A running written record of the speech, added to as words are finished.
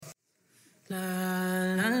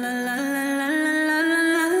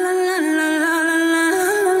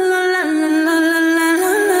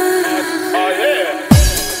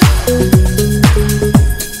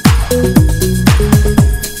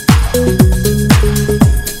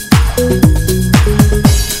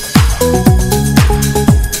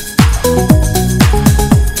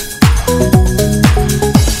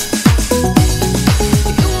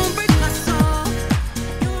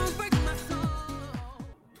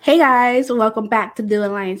Hey guys, welcome back to the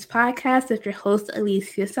Alliance Podcast with your hosts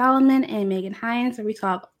Alicia Solomon and Megan Hines, where we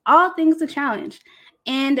talk all things the challenge.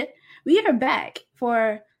 And we are back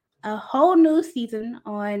for a whole new season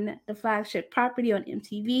on the flagship property on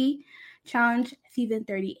MTV, Challenge Season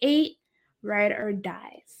 38, Ride or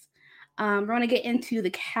Dies. We're going to get into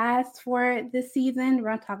the cast for this season. We're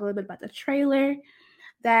going to talk a little bit about the trailer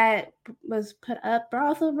that was put up, but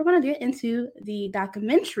also we're going to get into the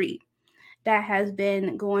documentary that has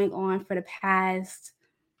been going on for the past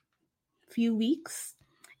few weeks.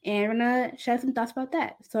 And we're going to share some thoughts about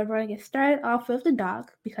that. So we're going to get started off with the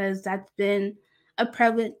doc, because that's been a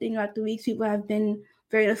prevalent thing throughout the weeks. People have been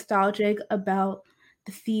very nostalgic about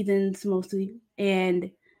the seasons mostly. And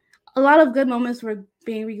a lot of good moments were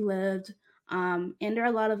being relived. And there are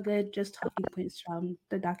a lot of good just talking points from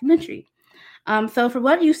the documentary. So for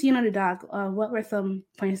what you've seen on the doc, what were some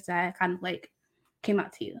points that kind of like came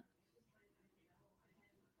out to you?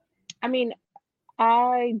 I mean,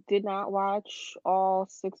 I did not watch all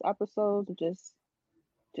 6 episodes.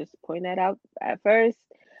 Just point that out at first.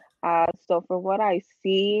 So from what I've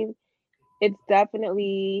seen, it's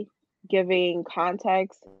definitely giving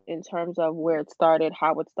context in terms of where it started,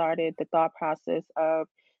 how it started, the thought process of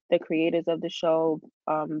the creators of the show,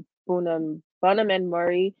 Bunham and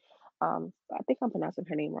Murray. I think I'm pronouncing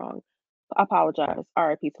her name wrong. I apologize.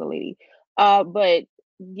 R.I.P. to the lady. But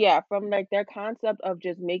yeah, from like their concept of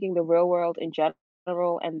just making the real world in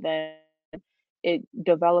general, and then it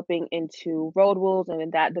developing into road rules, and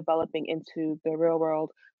then that developing into the real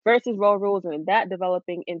world versus road rules, and then that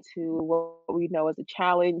developing into what we know as a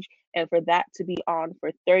challenge, and for that to be on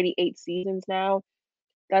for 38 seasons now,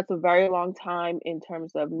 that's a very long time in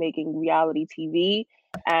terms of making reality TV.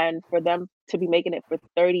 And for them to be making it for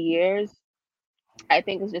 30 years, I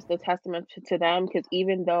think it's just a testament to them, because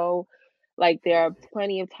even though like there are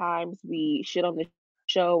plenty of times we shit on the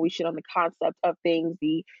show, we shit on the concept of things,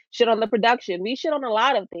 we shit on the production, we shit on a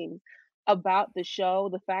lot of things about the show,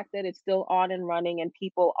 the fact that it's still on and running and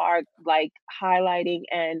people are like highlighting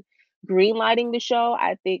and greenlighting the show,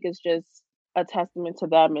 I think is just a testament to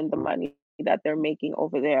them and the money that they're making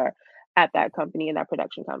over there at that company and that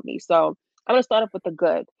production company. So I'm gonna start off with the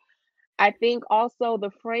good. I think also the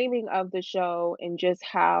framing of the show and just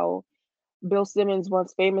how Bill Simmons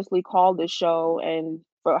once famously called the show, and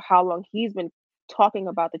for how long he's been talking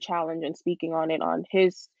about the challenge and speaking on it on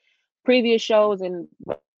his previous shows and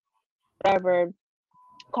whatever,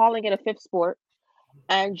 calling it a fifth sport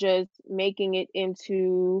and just making it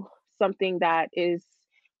into something that is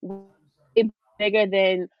way bigger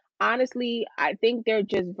than, honestly, I think they're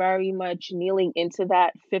just very much kneeling into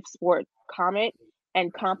that fifth sport comment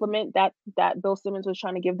and compliment that Bill Simmons was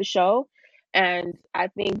trying to give the show. And I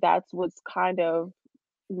think that's what's kind of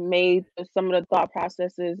made some of the thought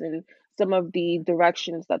processes and some of the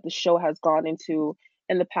directions that the show has gone into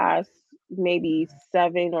in the past maybe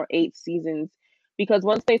 7 or 8 seasons. Because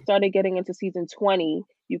once they started getting into season 20,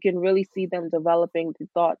 you can really see them developing the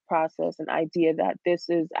thought process and idea that this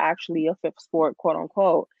is actually a fifth sport, quote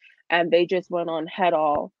unquote. And they just went on head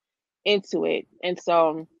all into it. And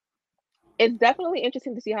so it's definitely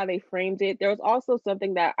interesting to see how they framed it. There was also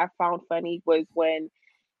something that I found funny was when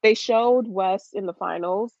they showed Wes in the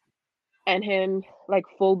finals and him like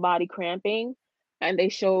full body cramping, and they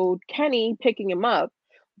showed Kenny picking him up,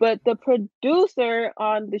 but the producer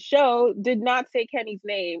on the show did not say Kenny's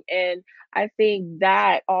name. And I think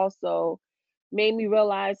that also made me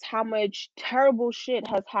realize how much terrible shit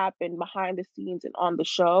has happened behind the scenes and on the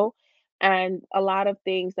show, and a lot of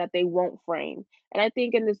things that they won't frame. And I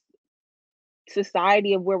think in this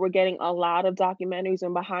society of where we're getting a lot of documentaries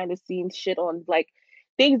and behind the scenes shit on like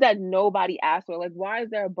things that nobody asked for. Like, why is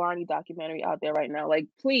there a Barney documentary out there right now? Like,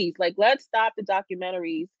 please, like, let's stop the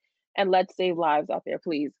documentaries and let's save lives out there,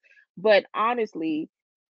 please. But honestly,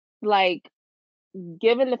 like,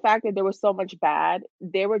 given the fact that there was so much bad,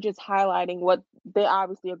 they were just highlighting what they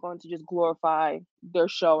obviously are going to just glorify their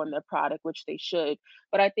show and their product, which they should.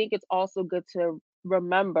 But I think it's also good to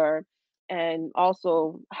remember and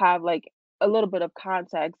also have like a little bit of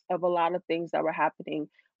context of a lot of things that were happening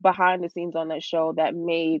behind the scenes on that show that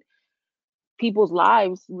made people's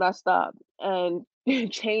lives messed up and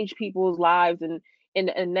changed people's lives and in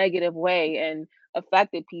a negative way and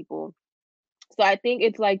affected people. So I think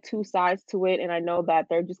it's like two sides to it, and I know that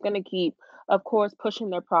they're just gonna keep, of course, pushing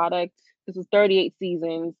their product. This is 38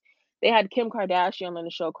 seasons. They had Kim Kardashian on the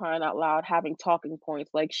show crying out loud, having talking points.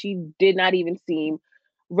 Like she did not even seem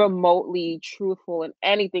remotely truthful in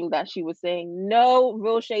anything that she was saying. No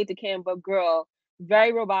real shade to Kim, but girl,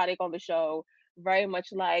 very robotic on the show. Very much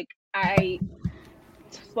like I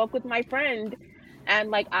spoke with my friend and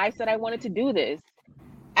like I said I wanted to do this.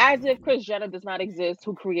 As if Chris Jenner does not exist,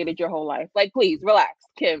 who created your whole life. Like, please relax,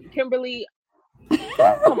 Kimberly.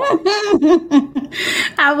 Come on.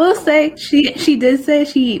 I will say she did say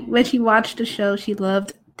she when she watched the show she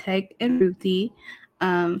loved Tech and Ruthie.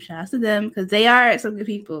 Shout out to them because they are some good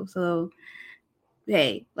people. So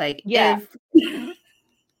hey, like Yeah. if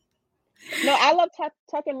No, I love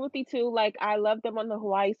Tuck and Ruthie too. Like, I love them on the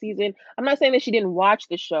Hawaii season. I'm not saying that she didn't watch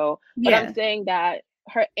the show, but I'm yeah, saying that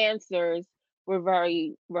her answers were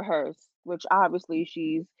very rehearsed, which obviously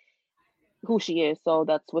she's who she is, so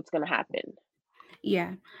that's what's gonna happen.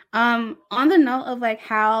 yeah. On the note of like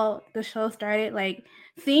how the show started, like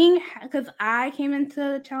seeing because I came into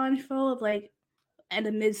the challenge full of like in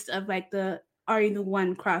the midst of like the Are You the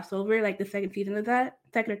One crossover, like the second season of that,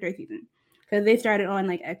 second or third season, because they started on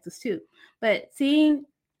like X's too. But seeing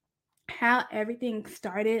how everything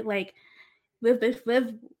started, like with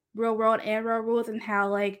real world and real rules, and how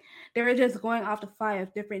like they were just going off the fly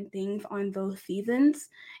of different things on those seasons,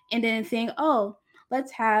 and then saying, oh,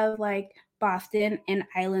 let's have like Boston and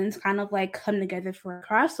Islands kind of like come together for a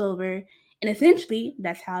crossover. And essentially,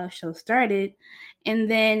 that's how the show started. And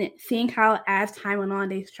then seeing how, as time went on,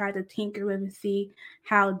 they tried to tinker with and see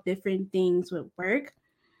how different things would work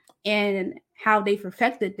and how they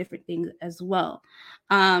perfected different things as well.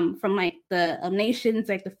 From like the eliminations,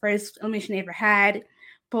 like the first elimination they ever had,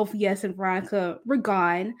 both Yes and Veronica were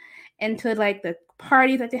gone, and to like the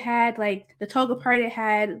parties that they had, like the toga party they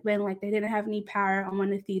had when like they didn't have any power on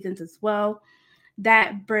one of the seasons as well.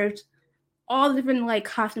 That birthed all the different like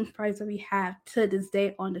costume parties that we have to this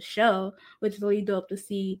day on the show, which is really dope to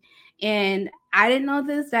see. And I didn't know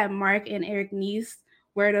this that Mark and Eric Nies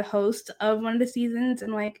were the host of one of the seasons.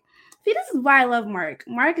 And like, see, this is why I love Mark.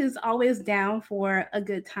 Mark is always down for a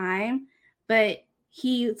good time, but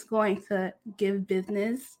he's going to give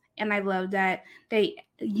business. And I love that they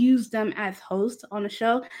use them as hosts on the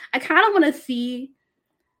show. I kind of want to see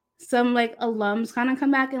some like alums kind of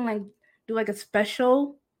come back and like do like a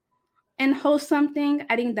special and host something.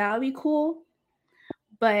 I think that would be cool.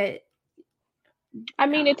 But I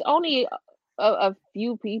mean, it's only a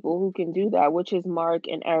few people who can do that, which is Mark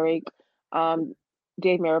and Eric, um,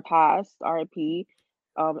 Dave Maripass, RIP,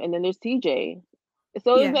 and then there's TJ.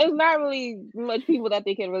 So yeah, there's not really much people that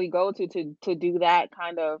they can really go to do that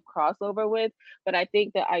kind of crossover with. But I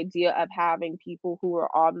think the idea of having people who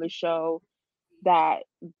are on the show that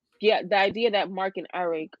yeah, the idea that Mark and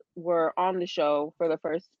Eric were on the show for the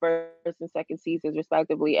first and second seasons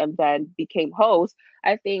respectively and then became hosts,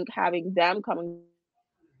 I think having them coming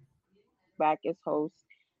back as hosts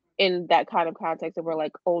in that kind of context of where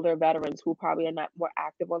like older veterans who probably are not more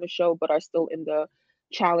active on the show but are still in the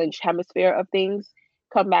challenge hemisphere of things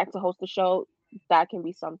come back to host the show, that can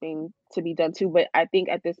be something to be done too. But I think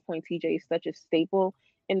at this point TJ is such a staple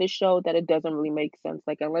in the show that it doesn't really make sense.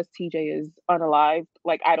 Like unless TJ is unalived,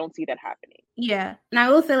 like I don't see that happening. yeah. And I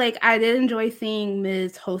will say, like, I did enjoy seeing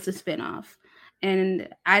Miz host a spinoff. And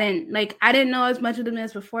I didn't know as much of the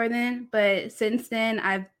Miz before then, but since then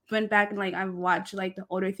I've went back and like I've watched like the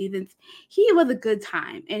older seasons. He was a good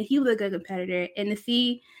time and he was a good competitor. And to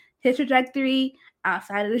see his trajectory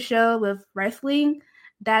outside of the show with wrestling,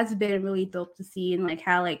 that's been really dope to see, and like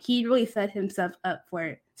how like he really set himself up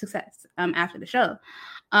for success after the show.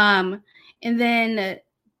 Um and then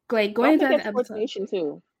like going Don't into forget the Sports episode. Nation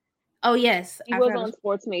too. Oh yes, He I was forgot. on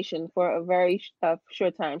Sports Nation for a very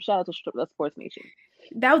short time. Shout out to Sports Nation.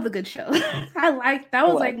 That was a good show. I like that It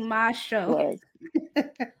was was. like my It show. was.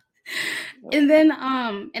 And then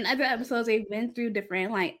in other episodes they went through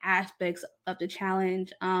different like aspects of the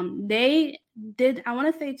challenge. They did, I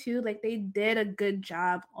want to say too, like they did a good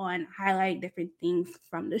job on highlight different things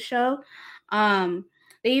from the show.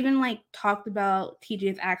 They even like talked about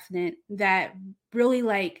TJ's accident that really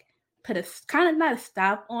like put a kind of not a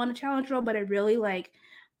stop on the challenge role, but it really like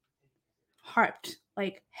harped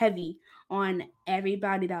like heavy on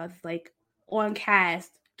everybody that was like on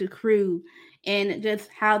cast, the crew, and just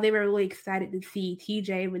how they were really excited to see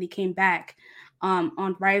TJ when he came back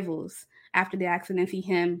on Rivals after the accident. See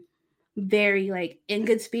him very like in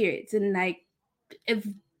good spirits, and like if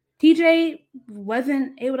TJ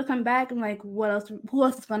wasn't able to come back, I'm like, what else? Who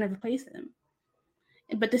else is going to replace him?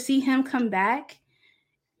 But to see him come back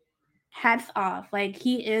hats off. Like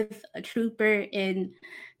he is a trooper, and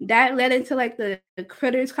that led into like the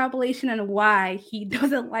critters compilation and why he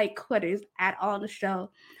doesn't like quitters at all in the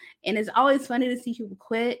show. And it's always funny to see people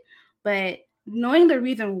quit, but knowing the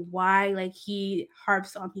reason why, like he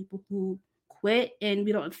harps on people who quit, and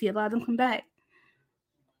we don't see a lot of them come back.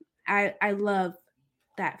 I love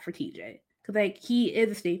that for TJ because like he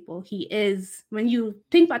is a staple. He is when you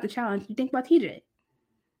think about the challenge, you think about TJ,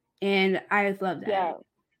 and I just love that. Yeah.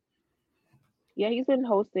 Yeah, he's been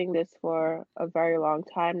hosting this for a very long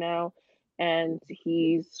time now, and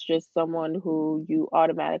he's just someone who you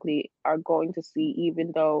automatically are going to see,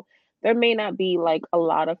 even though there may not be like a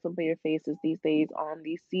lot of familiar faces these days on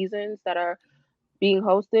these seasons that are being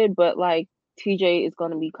hosted, but like TJ is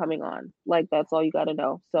going to be coming on. Like that's all you got to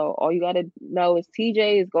know. So all you got to know is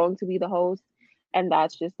TJ is going to be the host, and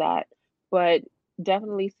that's just that. But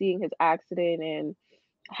definitely seeing his accident and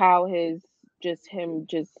how his just him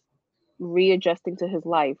just readjusting to his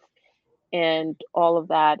life and all of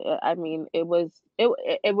that. I mean, it was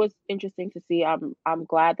interesting to see. I'm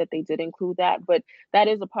glad that they did include that, but that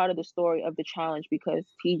is a part of the story of the challenge because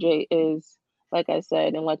TJ is, like I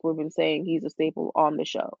said, and like we've been saying, he's a staple on the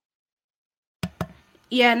show.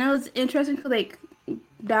 Yeah, and it was interesting because like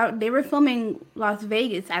they were filming Las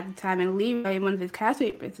Vegas at the time, and Leroy, one of his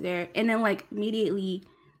castmates, was there. And then like immediately,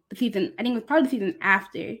 the season I think it was probably the season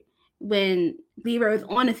after when Leroy was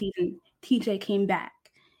on the season, TJ came back,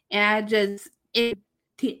 and I just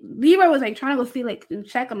Leroy was like trying to go see like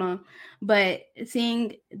check on him, but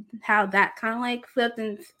seeing how that kind of like flipped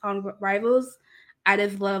on Rivals, I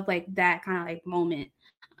just love like that kind of like moment.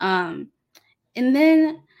 And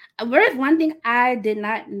then there's one thing I did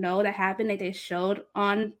not know that happened that they showed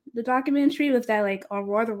on the documentary was that like on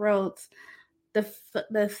War of the Worlds,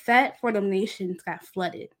 the set for the nations got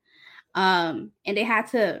flooded, and they had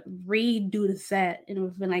to redo the set and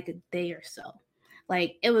within like a day or so.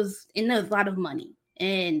 Like it was a lot of money,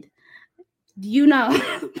 and you know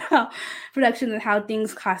how production and how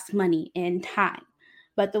things cost money and time.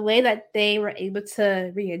 But the way that they were able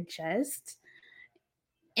to readjust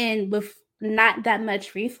and with not that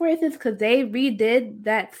much resources because they redid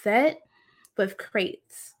that set with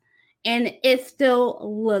crates and it still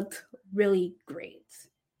looked really great.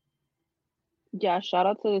 Yeah, shout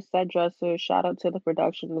out to the set dresser, shout out to the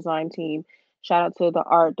production design team, shout out to the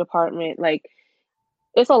art department. Like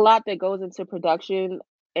it's a lot that goes into production,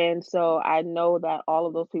 and so I know that all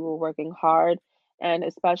of those people were working hard, and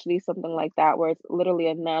especially something like that where it's literally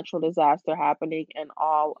a natural disaster happening and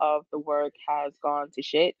all of the work has gone to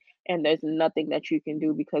shit, and there's nothing that you can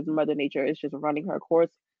do because Mother Nature is just running her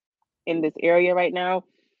course in this area right now.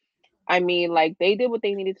 I mean, like they did what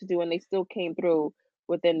they needed to do and they still came through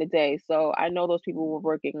within the day. So I know those people were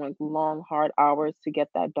working like long, hard hours to get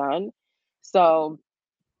that done. So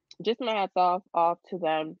just my hats off to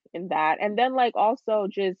them in that. And then like also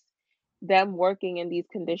just them working in these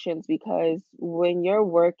conditions because when you're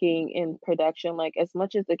working in production, like as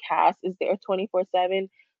much as the cast is there 24/7,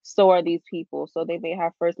 so are these people. So they may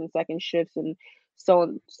have first and second shifts and so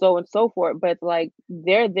and so forth. But like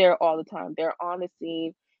they're there all the time. They're on the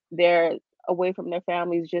scene, they're away from their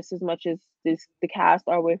families just as much as the cast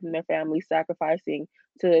are away from their families, sacrificing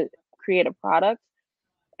to create a product.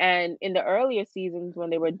 And in the earlier seasons when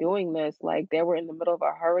they were doing this, like they were in the middle of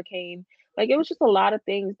a hurricane. Like it was just a lot of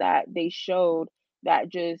things that they showed that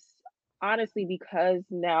just honestly, because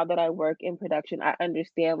now that I work in production, I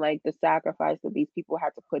understand like the sacrifice that these people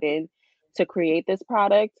had to put in to create this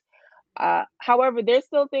product. However, there's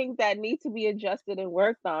still things that need to be adjusted and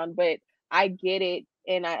worked on, but I get it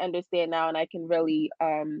and I understand now and I can really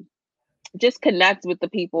just connect with the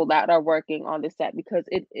people that are working on the set because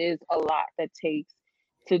it is a lot that takes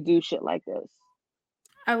to do shit like this.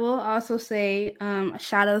 I will also say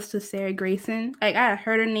shout outs to Sarah Grayson. Like I had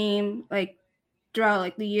heard her name like throughout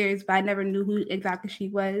like the years, but I never knew who exactly she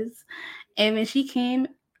was. And when she came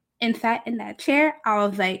and sat in that chair, I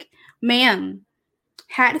was like, ma'am,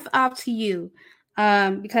 hats off to you.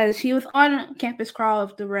 Because she was on Campus Crawl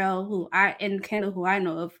of Darrell, who I and Kendall, who I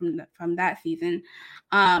know of from that season,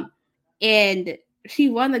 and she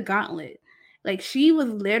won the gauntlet. Like she was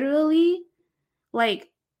literally like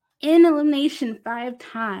in elimination 5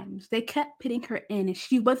 times. They kept putting her in, and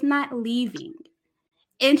she was not leaving,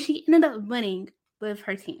 and she ended up winning with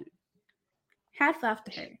her team. Hats off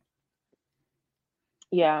to her.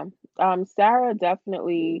 Yeah. Sarah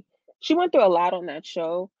definitely she went through a lot on that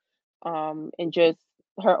show, and just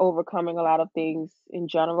her overcoming a lot of things in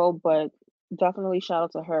general, but definitely shout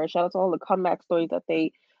out to her. Shout out to all the comeback stories that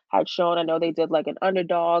they had shown. I know they did like an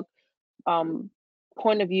underdog um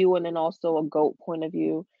point of view and then also a goat point of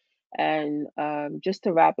view. And just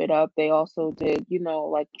to wrap it up, they also did,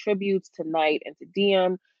 like tributes to Knight and to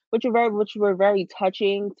DM, which were very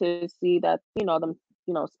touching to see that, them,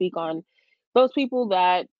 speak on those people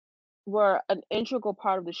that were an integral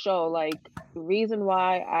part of the show. Like, the reason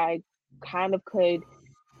why I kind of could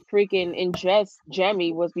freaking ingest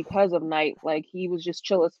Jemmy was because of Knight. Like, he was just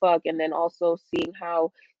chill as fuck. And then also seeing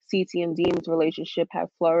how CT and Dean's relationship have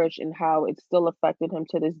flourished and how it still affected him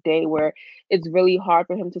to this day, where it's really hard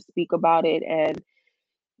for him to speak about it. And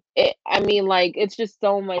I mean, like, it's just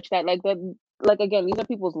so much that, like, again, these are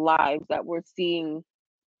people's lives that we're seeing.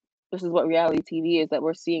 This is what reality TV is, that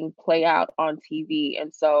we're seeing play out on TV.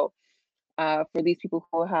 And so, for these people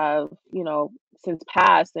who have, since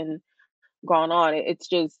passed and gone on,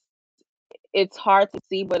 it's hard to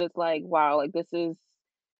see, but it's like, wow, like,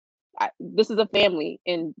 this is a family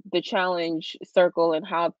in the challenge circle and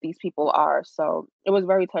how these people are. So it was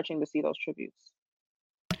very touching to see those tributes.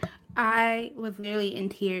 I was literally in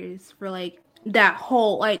tears for like that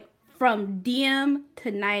whole like from DM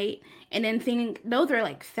to Night, and then seeing those are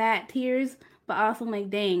like sad tears, but also like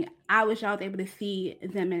dang, I wish I was able to see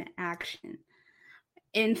them in action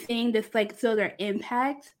and seeing this like still their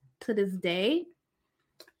impact to this day.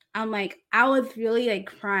 I'm like I was really like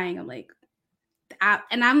crying.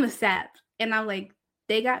 And I'm a sap, and I'm like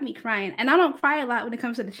they got me crying, and I don't cry a lot when it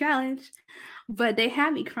comes to the challenge, but they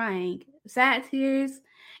had me crying sad tears,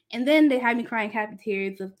 and then they had me crying happy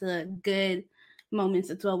tears with the good moments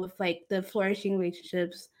as well, with like the flourishing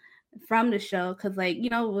relationships from the show. Because like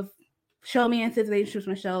with show me and relationships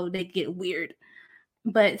from the show, they get weird.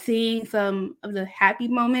 But seeing some of the happy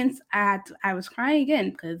moments, I was crying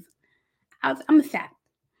again because I'm a sap,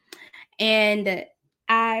 and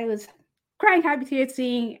I was crying happy tears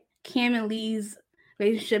seeing Cam and Lee's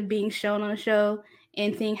relationship being shown on the show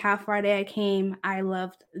and seeing how far they came. I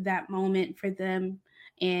loved that moment for them.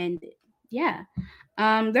 And yeah,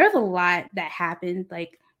 there's a lot that happened.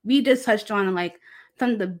 Like we just touched on like some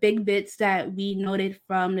of the big bits that we noted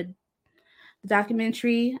from the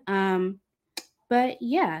documentary. But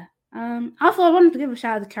yeah, also I wanted to give a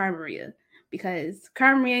shout out to Cara Maria because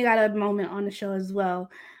Cara Maria got a moment on the show as well.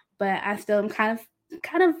 But I still am kind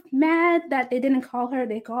of mad that they didn't call her.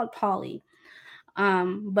 They called Polly.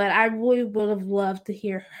 But I really would have loved to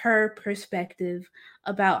hear her perspective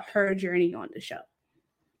about her journey on the show.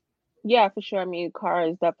 Yeah, for sure. I mean, Cara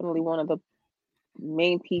is definitely one of the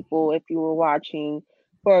main people. If you were watching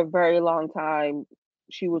for a very long time,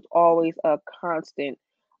 she was always a constant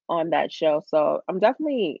on that show. So I'm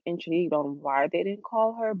definitely intrigued on why they didn't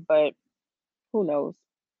call her, but who knows?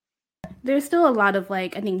 There's still a lot of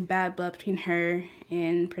like I think bad blood between her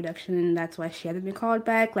and production, and that's why she hasn't been called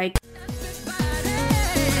back. Like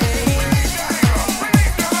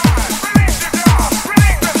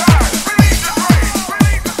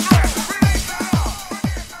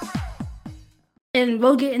and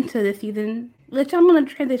we'll get into the season, which I'm going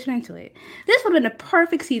to transition into it. This would have been a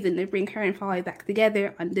perfect season to bring her and Polly back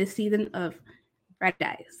together on this season of Red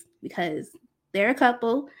Eyes because they're a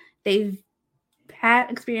couple. They've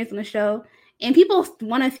had experience on the show, and people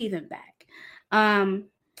want to see them back.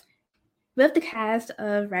 With the cast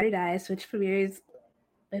of Red Eyes, which premieres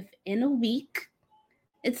within a week,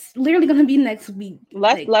 it's literally going to be next week.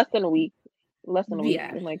 Less than a week. Less than a week,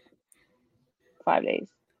 Yeah. in like 5 days.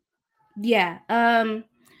 Yeah. From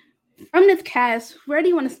this cast, where do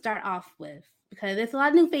you want to start off with? Because there's a lot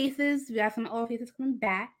of new faces. We got some old faces coming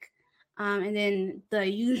back. And then the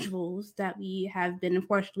usuals that we have been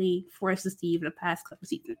unfortunately forced to see in the past couple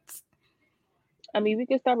seasons. I mean, we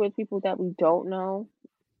can start with people that we don't know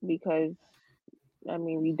because, I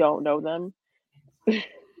mean, we don't know them.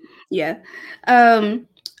 Yeah. I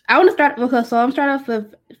want to start with, so I'm start off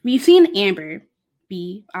with, we've seen Amber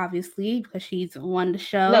B, obviously, because she's won the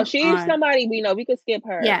show. No, she's somebody we know. We could skip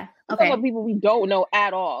her. Yeah. Okay. About people we don't know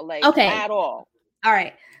at all. Like, okay. At all. All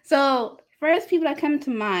right. So, first people that come to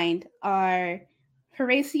mind are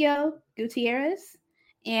Horacio Gutierrez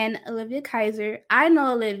and Olivia Kaiser. I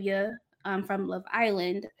know Olivia from Love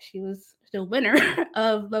Island. She was the winner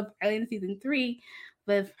of Love Island season 3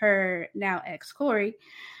 with her now ex Corey.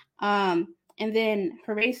 And then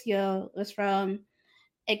Horacio was from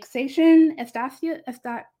Estados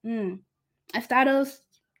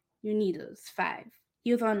Unidos 5.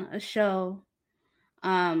 He was on a show,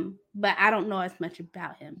 but I don't know as much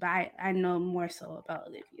about him. But I know more so about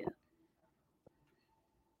Olivia.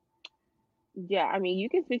 Yeah, I mean, you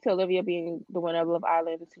can speak to Olivia being the winner of Love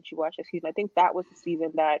Island since you watched the season. I think that was the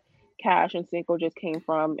season that Cash and Cinco just came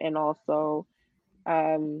from, and also,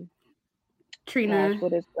 Trina. gosh,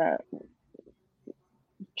 what is that?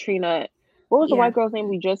 Trina. What was the Yeah. white girl's name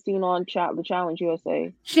we just seen on the Challenge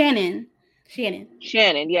USA? Shannon. Shannon.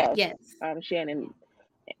 Shannon, yes. Yes. Shannon.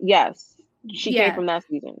 Yes. She came Yeah. from that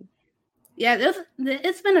season. Yeah,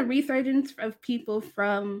 it's been a resurgence of people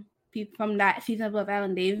from that season of Love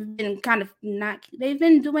Island. They've been kind of not. They've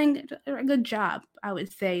been doing a good job, I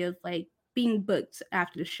would say, of like being booked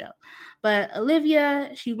after the show. But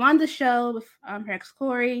Olivia, she won the show with her ex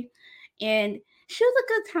Corey, and she was a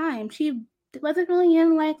good time. She wasn't really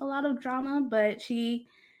in like a lot of drama, but she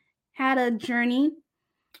had a journey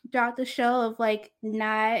throughout the show of like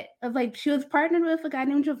not of like she was partnered with a guy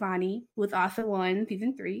named Giovanni, who was also on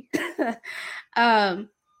season 3. And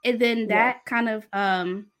then Yes. that kind of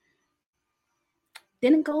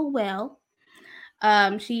didn't go well.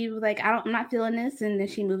 She was like, I'm not feeling this, and then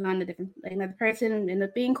she moved on to different like another person, ended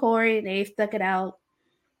up being Corey. They stuck it out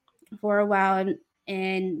for a while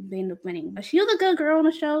and they ended up winning. But she was a good girl on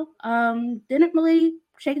the show. Didn't really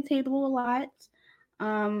shake the table a lot.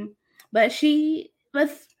 But she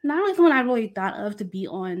was not really someone I really thought of to be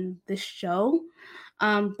on this show.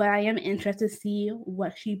 But I am interested to see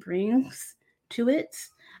what she brings to it.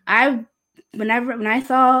 When I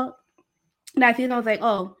saw that season, I was like,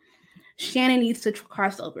 oh, Shannon needs to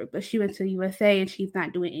cross over, but she went to USA and she's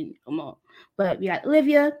not doing it anymore. But we got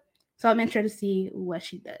Olivia, so I'm interested to see what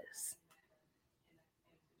she does.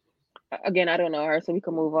 Again, I don't know her, so we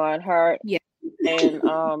can move on. Her Yeah.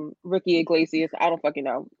 and Ricky Iglesias. I don't fucking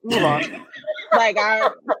know. Move on. Like I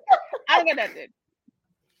don't get nothing.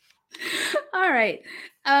 All right.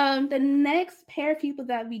 The next pair of people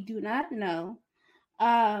that we do not know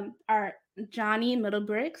are Johnny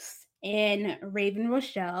Middlebrooks and Raven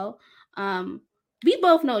Rochelle. We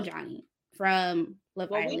both know Johnny from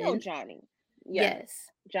Love Island. We know Johnny. Yes.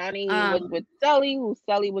 Johnny was with Sully, who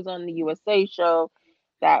Sully was on the USA show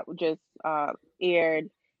that just aired,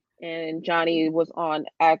 and Johnny was on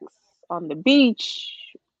X on the Beach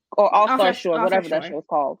or All Star Shore, whatever that show was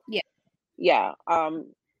called. Yeah. Yeah.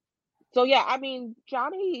 So yeah, I mean,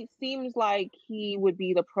 Johnny seems like he would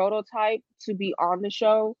be the prototype to be on the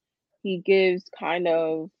show. He gives kind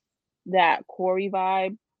of that Corey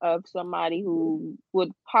vibe of somebody who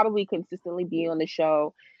would probably consistently be on the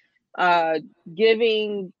show,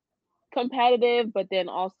 giving competitive, but then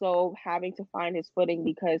also having to find his footing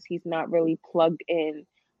because he's not really plugged in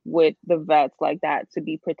with the vets like that to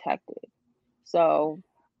be protected. So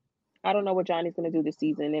I don't know what Johnny's going to do this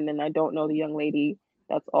season, and then I don't know the young lady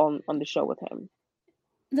that's on the show with him.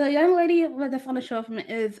 The young lady that's on the show with him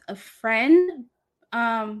is a friend.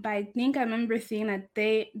 But I think I remember seeing that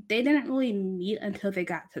they didn't really meet until they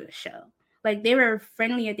got to the show. Like they were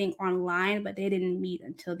friendly, I think, online, but they didn't meet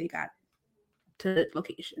until they got to the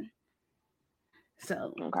location.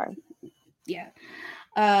 So okay, yeah.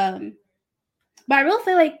 But I will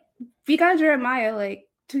say, like, we got Jeremiah like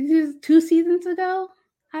two seasons ago.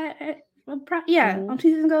 On 2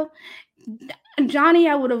 seasons ago. Johnny,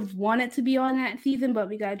 I would have wanted to be on that season, but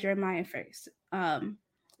we got Jeremiah first.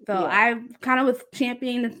 So I kind of was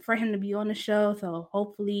championing for him to be on the show. So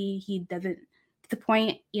hopefully he doesn't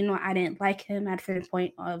disappoint. You know, I didn't like him at a certain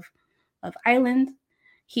point of Island.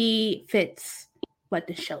 He fits what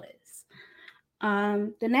the show is.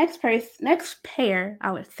 The next pair,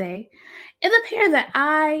 I would say, is a pair that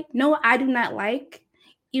I know I do not like.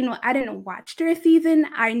 You know, I didn't watch their season.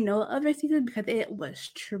 I know of their season because it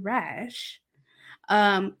was trash.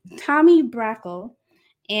 Tommy Brackle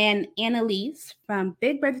and Annalise from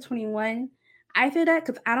Big Brother 21. I say that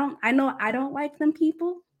because I know I don't like them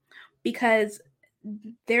people because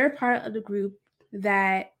they're part of the group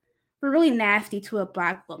that were really nasty to a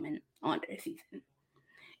Black woman on their season.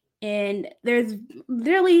 And there's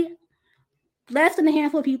literally less than a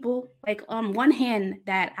handful of people, like on one hand,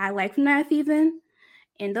 that I like from that season,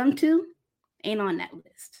 and them two ain't on that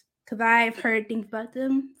list. Because I've heard things about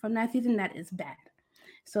them from that season that is bad.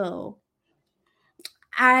 So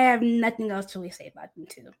I have nothing else to really say about them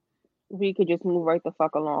too. We could just move right the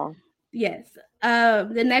fuck along. Yes.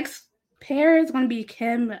 The next pair is going to be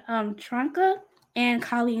Kim Tronka and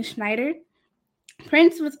Colleen Schneider.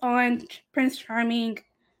 Prince was on Prince Charming.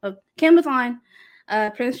 Kim was on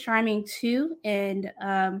Prince Charming 2, and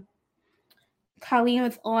Colleen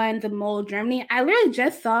was on The Mole Germany. I literally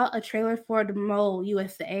just saw a trailer for The Mole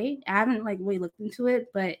USA. I haven't like really looked into it,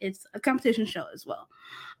 but it's a competition show as well.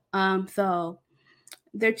 So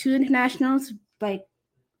they're two internationals. Like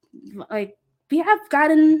we have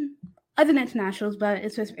gotten other internationals, but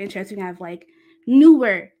it's just interesting to have like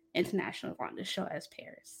newer internationals on the show as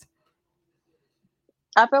pairs.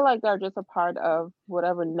 I feel like they're just a part of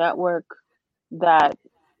whatever network that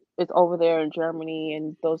is over there in Germany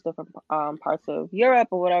and those different parts of Europe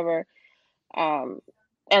or whatever.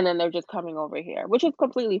 and then they're just coming over here, which is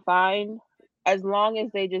completely fine as long as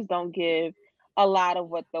they just don't give a lot of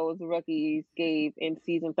what those rookies gave in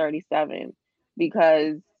season 37,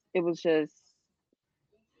 because it was just,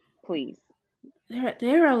 please.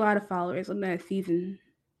 There are a lot of followers on that season,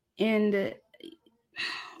 and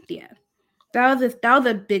yeah, that was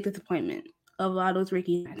a big disappointment of a lot of those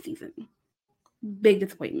rookies that season. Big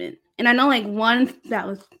disappointment, and I know like one that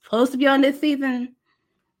was supposed to be on this season.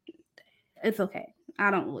 It's okay.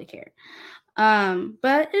 I don't really care.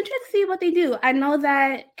 But interesting to see what they do. I know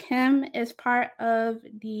that Kim is part of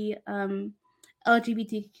the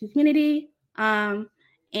LGBTQ community, and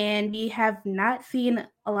we have not seen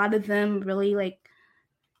a lot of them really like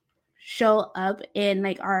show up and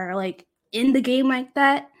like are like in the game like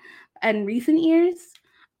that in recent years.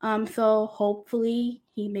 So hopefully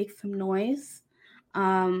he makes some noise,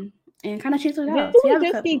 and kind of shakes it out. Didn't So we have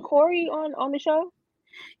a just see couple. Corey on the show?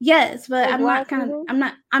 Yes, but Like last season?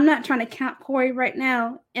 I'm not trying to count Corey right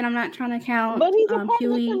now, and I'm not trying to count But he's a part of the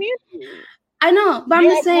Huey. community. I know, but I'm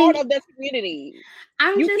They're just a part saying. of this community.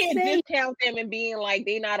 I'm You just can't saying. discount them and being like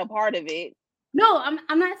they're not a part of it. No,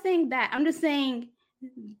 I'm not saying that. I'm just saying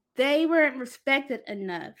they weren't respected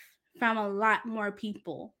enough from a lot more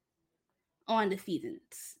people on the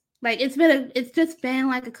seasons. Like it's just been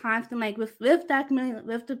like a constant, like with that community,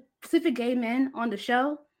 with the Pacific gay men on the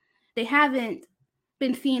show, they haven't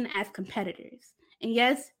been seen as competitors. And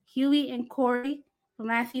yes, Huey and Corey from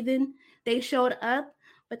last season, they showed up,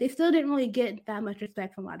 but they still didn't really get that much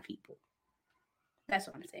respect from a lot of people. That's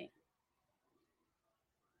what I'm saying.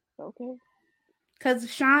 Okay. Because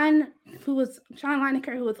Sean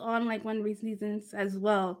Lineker, who was on like one of these seasons as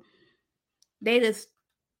well, they just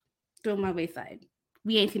threw my wayside.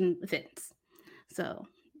 We ain't seen the since. So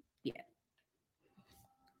yeah.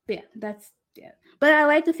 Yeah. But I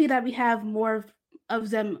like to see that we have more of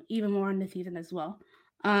them even more in the season as well.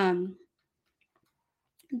 That's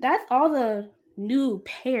all the new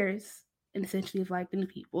pairs and essentially of like the new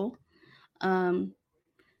people. Want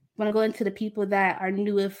to go into the people that are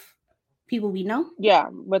new with people we know? Yeah,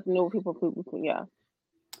 but new people, yeah.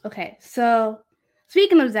 Okay, so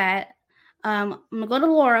speaking of that, I'm gonna go to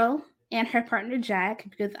Laurel and her partner Jack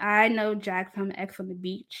because I know Jack from X on the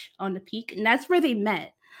Beach on the Peak, and that's where they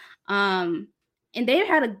met. And they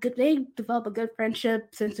developed a good friendship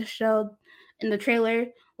since the show. In the trailer,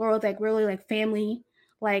 Laurel's like really like family,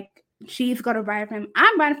 like she's gonna ride for him.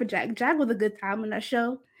 I'm riding for Jack. Jack was a good time in that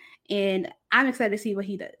show, and I'm excited to see what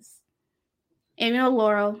he does. And you know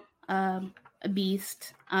Laurel, a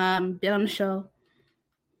beast, been on the show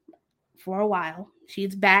for a while.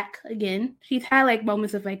 She's back again. She's had like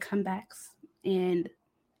moments of like comebacks, and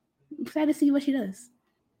I'm excited to see what she does.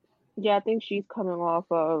 Yeah, I think she's coming off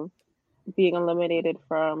of being eliminated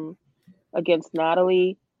from against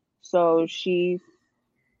Natalie, so she's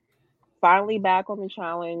finally back on the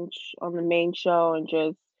challenge on the main show and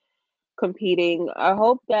just competing. I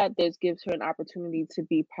hope that this gives her an opportunity to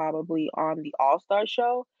be probably on the All-Star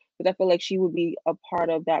show, because I feel like she would be a part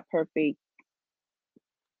of that perfect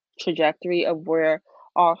trajectory of where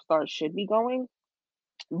All-Stars should be going.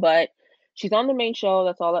 But she's on the main show,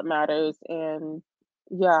 that's all that matters. And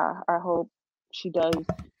yeah, I hope she does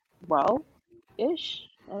well-ish.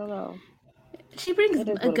 I don't know. She brings It is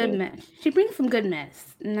a what it good is. mess. She brings some good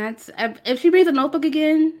mess, and that's if she brings a notebook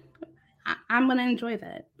again, I'm gonna enjoy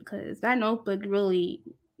that because that notebook really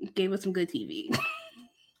gave us some good TV.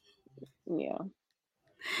 Yeah.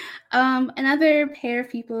 Another pair of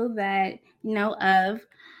people that you know of,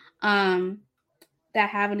 that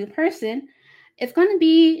have a new person, it's going to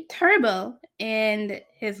be Turbo and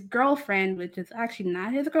his girlfriend, which is actually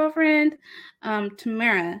not his girlfriend,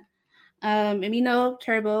 Tamara. And we know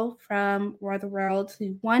Turbo from War of the Worlds,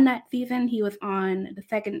 who won that season. He was on the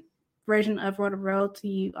second version of War of the Worlds.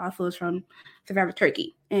 He also is from Survivor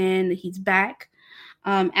Turkey, and he's back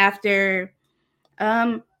after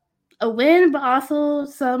a win, but also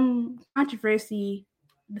some controversy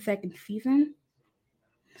the second season.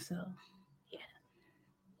 So, yeah.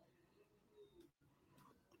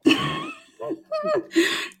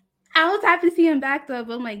 I was happy to see him back though,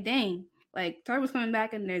 but I'm like, dang, like Turbo's coming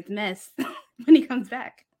back and there's mess when he comes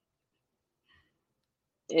back.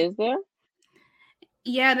 Is there?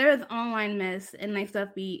 Yeah, there was online mess and like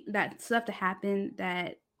stuff to happen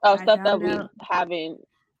that Oh, I stuff that found we out. haven't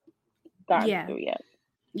gotten Yeah, through yet.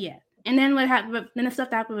 yeah. And then what happened? Then the stuff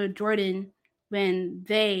that happened with Jordan when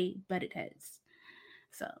they butted heads.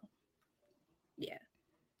 So, yeah.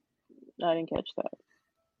 I didn't catch that.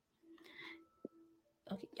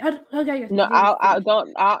 Okay. No,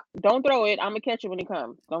 don't throw it. I'm gonna catch it when it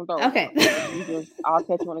comes. Don't throw it. Okay. I'll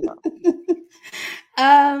catch it when it comes.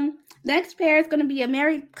 Next pair is going to be a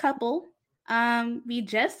married couple. We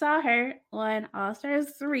just saw her on All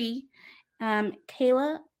Stars 3.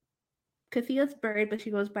 Kayla Casillas Bird, but she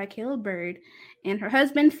goes by Kayla Bird, and her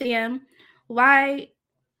husband Sam. Why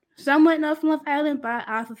somewhat know from Love Island, but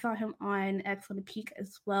I also saw him on X on the Peak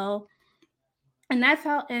as well. And that's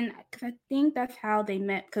how, and because I think that's how they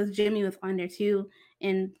met, because Jimmy was on there too,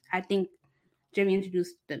 and I think Jimmy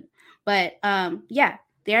introduced them. But yeah,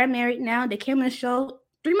 they're married now. They came on the show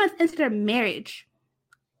 3 months into their marriage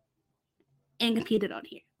and competed on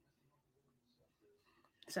here.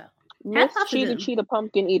 So hats Miss off to Cheetah them. Cheetah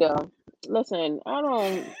Pumpkin Eater. Listen, I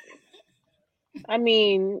don't. I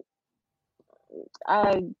mean,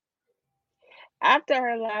 I after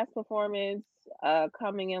her last performance,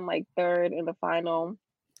 coming in like third in the final,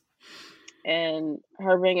 and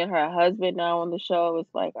her bringing her husband now on the show,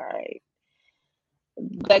 it's like, all right,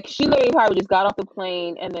 like she literally probably just got off the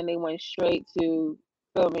plane and then they went straight to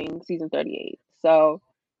filming season 38. So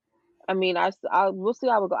I mean, I we'll see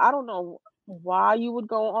how it go. I don't know why you would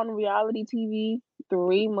go on reality TV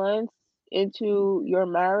 3 months into your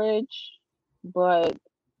marriage, but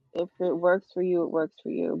if it works for you, it works for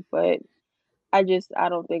you. But I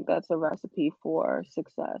don't think that's a recipe for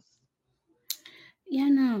success. Yeah,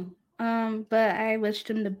 no. But I wish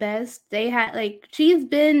them the best. They had like she's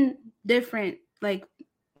been different like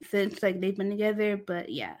since like they've been together, but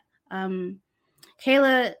yeah. Um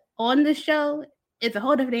Kayla on the show is a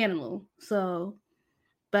whole different animal. So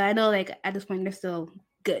but I know like at this point they're still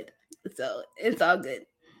good. So it's all good.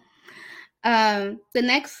 The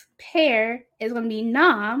next pair is gonna be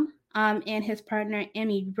Nam and his partner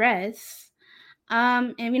Emmy Rez.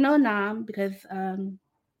 And we know Nam because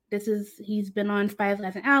he's been on Spies,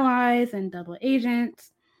 Lies, and Allies and Double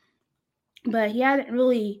Agents, but he hasn't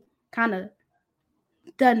really kind of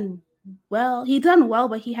done well. He's done well,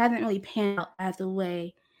 but he hasn't really panned out as the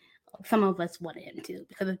way some of us wanted him to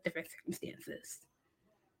because of different circumstances.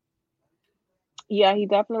 Yeah, he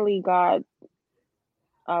definitely got,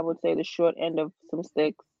 I would say, the short end of some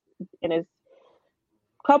sticks in his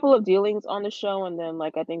couple of dealings on the show, and then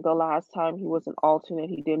like I think the last time he was an alternate,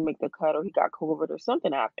 he didn't make the cut or he got COVID or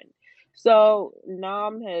something happened. So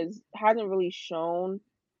Nam hasn't really shown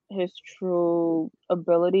his true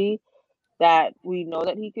ability that we know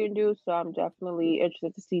that he can do. So I'm definitely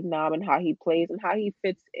interested to see Nam and how he plays and how he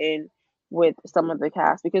fits in with some of the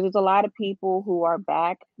cast, because there's a lot of people who are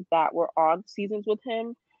back that were on seasons with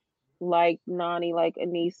him, like Nani, like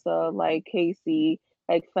Anissa, like Casey,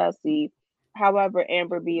 like Fessy, however,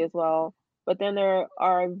 Amber B as well. But then there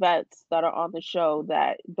are vets that are on the show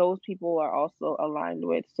that those people are also aligned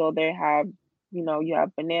with. So they have, you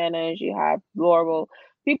have Bananas, you have Laurel,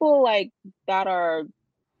 people like that are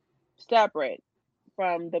separate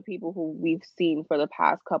from the people who we've seen for the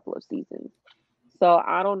past couple of seasons. So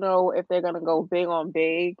I don't know if they're gonna go big on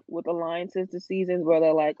big with alliances this season, where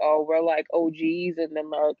they're like, oh, we're like OGs, and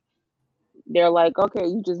then they're like, okay,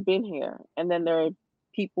 you just been here. And then there are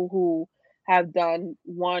people who have done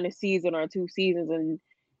one season or two seasons, and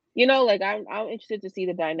like I'm interested to see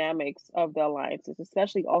the dynamics of the alliances,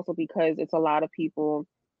 especially also because it's a lot of people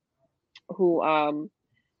who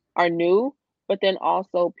are new, but then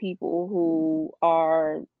also people who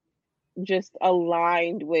are just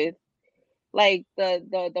aligned with like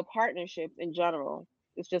the partnerships in general.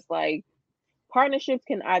 It's just like partnerships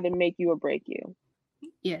can either make you or break you.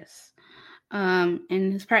 Yes. And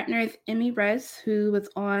his partner is Emmy Rez, who was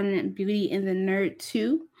on Beauty and the Nerd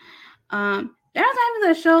 2. There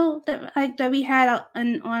was a show that we had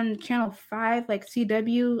on Channel 5, like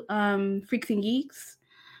CW, Freaks and Geeks.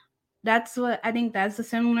 That's what I think. That's a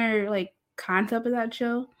similar like concept of that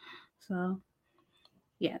show. So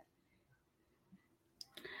yeah.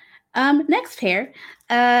 Next pair,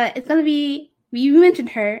 it's gonna be you mentioned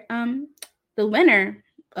her. The winner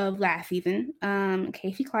of last season,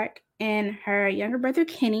 Casey Clark, and her younger brother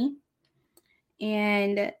Kenny.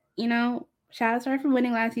 And shout out to her for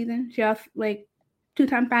winning last season. She was like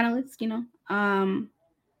 2-time finalist.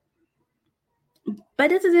 But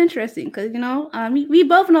this is interesting because we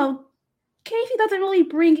both know Casey doesn't really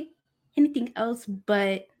bring anything else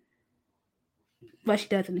but what she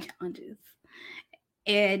does in the challenges.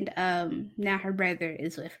 And now her brother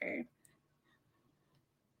is with her.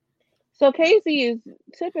 So Casey is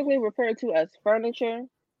typically referred to as furniture.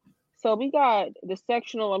 So we got the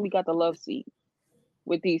sectional and we got the love seat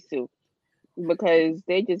with these two, because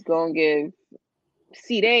they just gonna give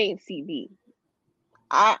see, they ain't CB.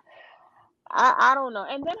 I I don't know.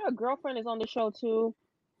 And then her girlfriend is on the show too.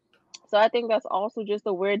 So I think that's also just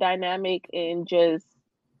a weird dynamic in just,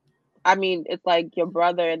 I mean, it's like your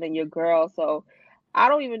brother and then your girl. So I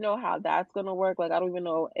don't even know how that's gonna work. Like, I don't even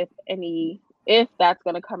know if that's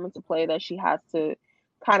gonna come into play that she has to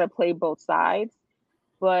kind of play both sides.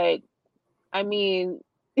 But I mean,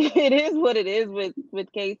 it is what it is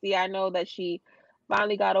with Casey. I know that she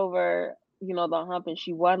finally got over, the hump and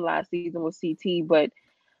she won last season with CT. But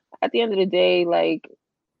at the end of the day, like,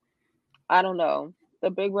 I don't know. The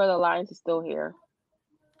Big Brother Alliance is still here.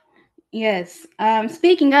 Yes.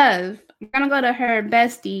 Speaking of, we're gonna go to her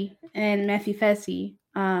bestie and Messy Fessy.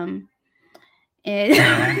 And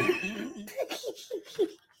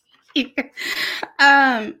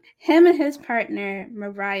him and his partner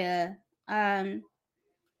Mariah.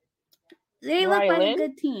 They look Mariah like a Lynn?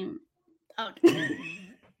 good team. Oh.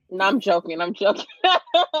 No, I'm joking. I'm joking.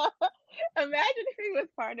 Imagine if he was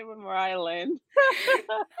partnered with Mariah Lynn.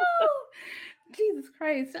 Oh, Jesus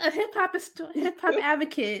Christ! A hip hop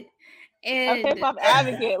advocate, A and hip hop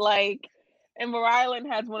advocate, like, and Mariah Lynn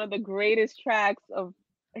has one of the greatest tracks of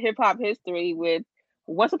hip hop history with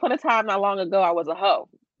 "Once Upon a Time Not Long Ago I Was a Hoe."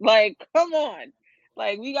 Like, come on,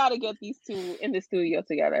 like, we got to get these two in the studio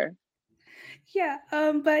together. yeah,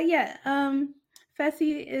 but yeah,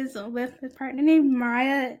 Fessy is with his partner named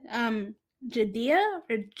Mariah, Jadia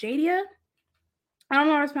or Jadia. I don't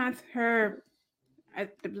know how to pronounce her,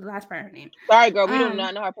 the last part of her name. Sorry, girl, we do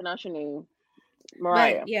not know how to pronounce your name,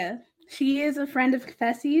 Mariah. But yeah, she is a friend of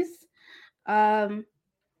Fessy's. And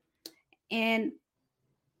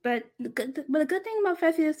but the good thing about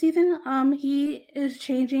Fessy this season, he is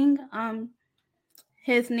changing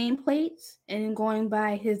his nameplates and going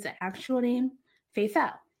by his actual name, Face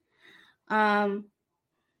Out. I'm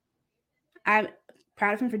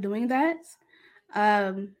proud of him for doing that.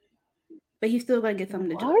 But he's still gonna get some of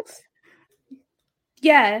the jokes.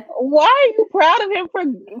 Yeah. Why are you proud of him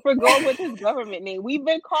for going with his government name? We've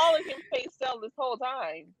been calling him Face Cell this whole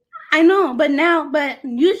time. I know, but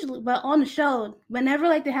usually on the show, whenever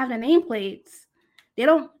like they have the nameplates,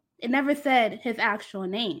 it never said his actual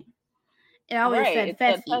name. It always said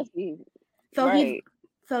Fessy. So right.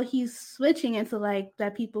 he's switching into like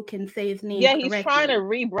that people can say his name Yeah, correctly. he's trying to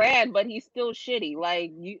rebrand, but he's still shitty.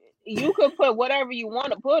 Like, you could put whatever you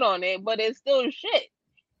want to put on it, but it's still shit.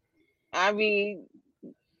 I mean,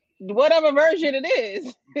 whatever version it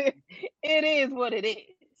is, it is what it is.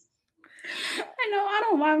 I know. I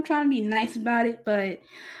don't know why I'm trying to be nice about it, but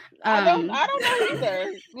I don't know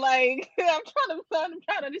either. Like, I'm trying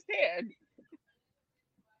to understand.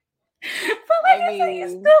 But like I said, you're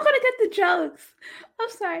still gonna get the jokes. I'm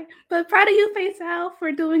sorry, but proud of you, Face Al,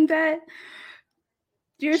 for doing that.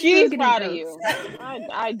 She's proud of you.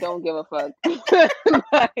 I don't give a fuck.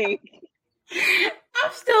 Like,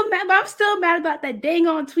 I'm still mad. But I'm still mad about that dang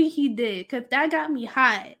on tweet he did because that got me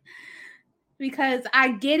hot. Because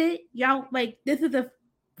I get it, y'all. Like, this is a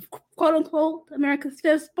quote unquote America's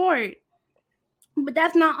fifth sport, but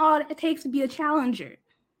that's not all it takes to be a challenger.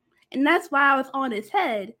 And that's why I was on his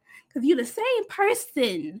head, because you're the same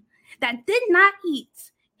person that did not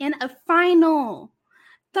eat in a final,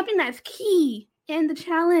 something that's key in the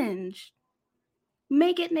challenge.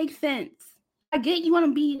 Make it make sense. I get you want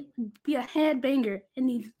to be a headbanger in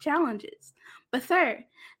these challenges, but sir,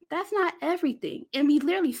 that's not everything. And we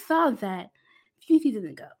literally saw that a few seasons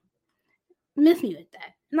ago. Miss me with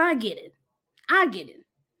that. And I get it.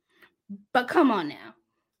 But come on now.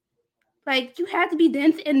 Like, you had to be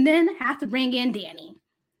dense and then have to bring in Danny.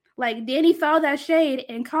 Like, Danny saw that shade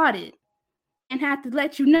and caught it and had to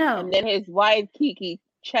let you know. And then his wife, Kiki,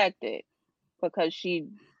 checked it because she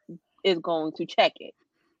is going to check it.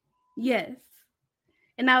 Yes.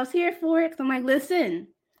 And I was here for it. So I'm like, listen,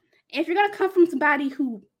 if you're going to come from somebody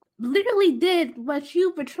who literally did what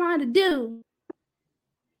you were trying to do,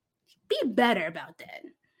 be better about that.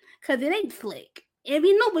 Because it ain't slick. And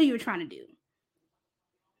we know what you were trying to do.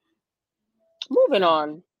 Moving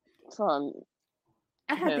on.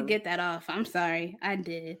 I had to get that off. I'm sorry. I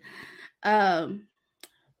did. I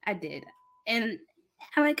did. And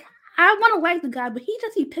I'm like, I want to like the guy, but he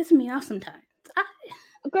pissing me off sometimes.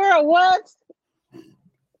 Girl, what?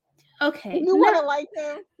 Okay. You want to like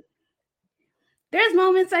him? There's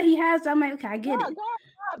moments that he has. I'm like, okay, I get it.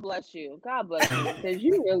 God bless you. God bless you. Because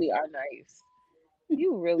you really are nice.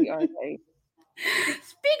 You really are nice.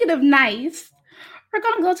 Speaking of nice, we're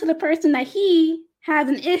going to go to the person that he has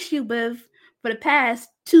an issue with for the past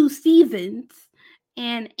 2 seasons,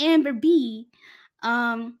 and Amber B.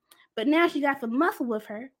 But now she got some muscle with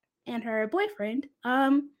her and her boyfriend,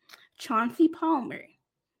 Chauncey Palmer.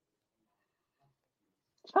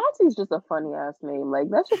 Chauncey's just a funny ass name. Like,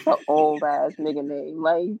 that's just an old ass nigga name.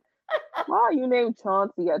 Like, why are you named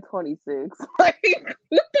Chauncey at 26? Like,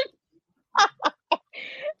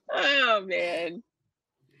 oh man.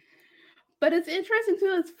 But it's interesting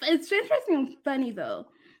too. It's interesting and funny though,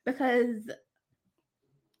 because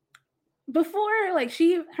before, like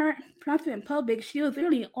her announcement in public, she was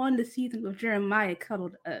really on the season with Jeremiah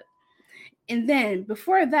cuddled up, and then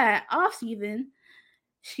before that, off season,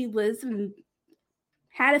 she was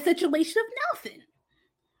had a situation with Nelson,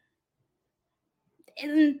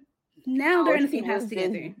 and now they're Oh, in the she same house was just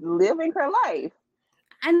together. living her life.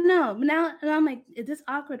 I know, but now I'm like, is this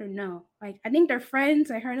awkward or no? Like, I think they're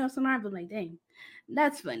friends. I heard of somewhere, but like, dang,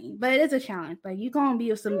 that's funny. But it is a challenge. Like, you gonna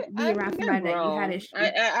be I around mean, they're somebody that you had grown. issue.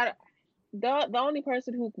 The only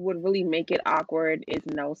person who would really make it awkward is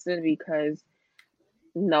Nelson, because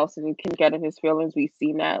Nelson can get in his feelings. We've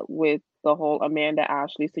seen that with the whole Amanda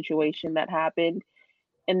Ashley situation that happened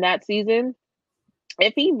in that season.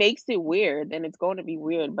 If he makes it weird, then it's going to be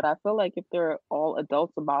weird. But I feel like if they're all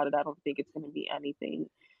adults about it, I don't think it's going to be anything.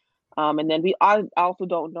 And then I also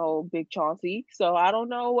don't know Big Chauncey, so I don't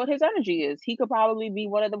know what his energy is. He could probably be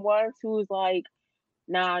one of the ones who's like,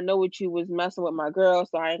 "Nah, I know what you was messing with my girl,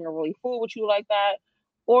 so I ain't gonna really fool with you like that."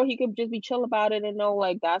 Or he could just be chill about it and know,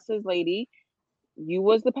 like, that's his lady. You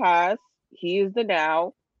was the past, he is the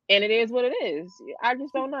now, and it is what it is. I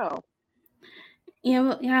just don't know.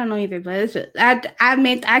 Yeah, I don't know either, but it's just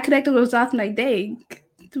I connected with Josh like, dang.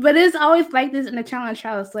 But it's always like this in the challenge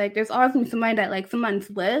house. Like, there's always gonna be somebody that like someone's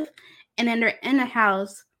with, and then they're in a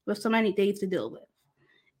house with so many dates to deal with.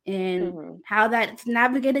 And how that's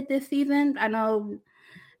navigated this season, I know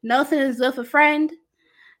Nelson is with a friend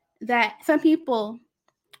that some people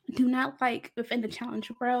do not like within the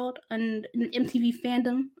challenge world and MTV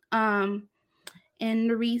fandom. And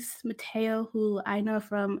Maurice Mateo, who I know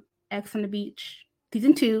from X on the Beach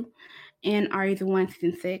season 2 and Ari the One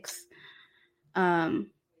season 6.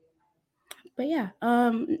 But yeah,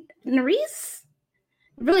 Nerese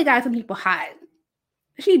really got some people hot.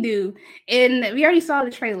 She do, and we already saw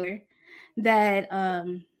the trailer that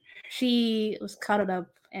she was cuddled up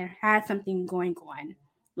and had something going on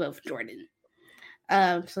with Jordan.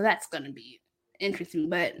 So that's gonna be interesting.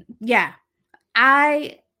 But yeah,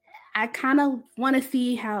 I kind of want to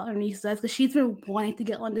see how Nerese does because she's been wanting to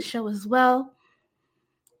get on the show as well.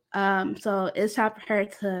 So it's time for her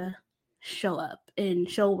to show up and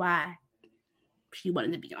show why she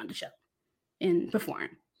wanted to be on the show and perform.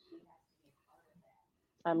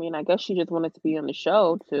 I mean, I guess she just wanted to be on the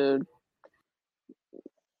show to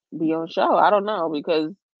be on the show. I don't know,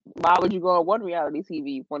 because why would you go on one reality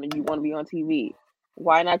TV when you want to be on TV?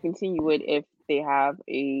 Why not continue it if they have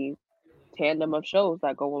a tandem of shows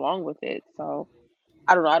that go along with it? So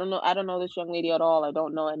I don't know. I don't know this young lady at all. I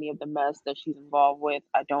don't know any of the mess that she's involved with.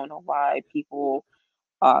 I don't know why people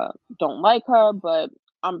don't like her, but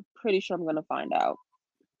I'm pretty sure I'm gonna find out.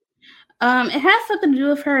 It has something to do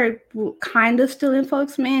with her kind of stealing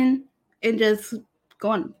folks' men and just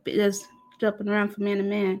jumping around from man to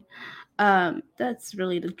man. That's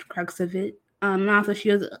really the crux of it. Also,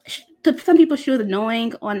 to some people she was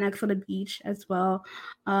annoying on X on the Beach as well.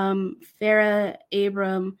 Farrah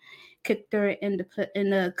Abram kicked her in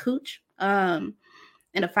the cooch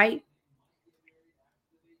in a fight.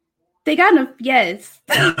 They got enough, yes.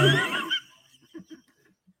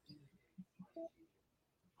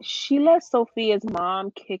 She let Sophia's mom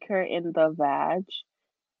kick her in the vag.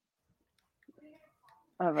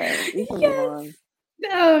 All right, we can move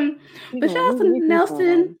on. But shout out to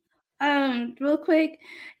Nelson. Real quick,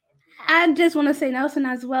 I just want to say Nelson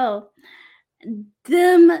as well. I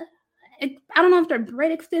don't know if they're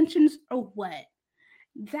braid extensions or what.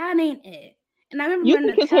 That ain't it. And I remember You when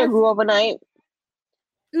think the his hair grew overnight?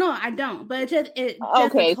 No, I don't. But it just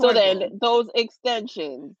Okay, so then horrible. those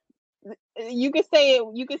extensions, you can say it.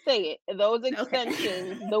 You can say it. Those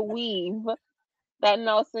extensions, Okay. the weave that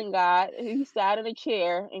Nelson got. He sat in a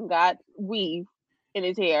chair and got weave in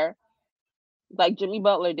his hair, like Jimmy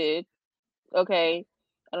Butler did. Okay,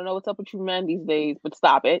 I don't know what's up with you men these days, but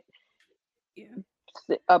stop it. Yeah.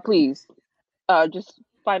 Please, just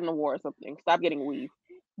fight in a war or something. Stop getting weave.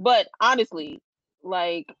 But honestly,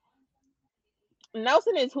 like,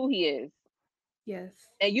 Nelson is who he is. Yes.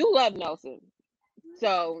 And you love Nelson.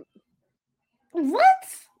 So what?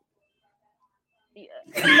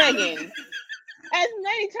 Megan, as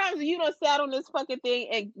many times as you don't sat on this fucking thing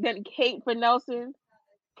and then hate for Nelson,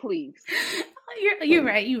 please. You're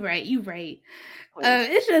right.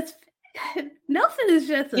 It's just Nelson is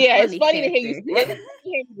just a it's funny character. to hear you. It's funny to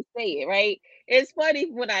hear you say it, right? It's funny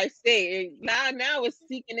when I say it. Now it's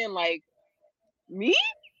seeking in like me.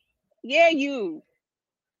 Yeah, you.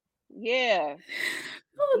 Yeah.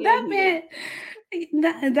 Oh, that man.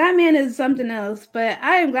 That man is something else. But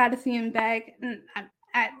I am glad to see him back.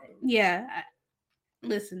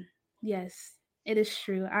 Listen, yes, it is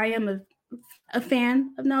true. I am a a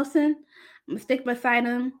fan of Nelson. I'm gonna stick beside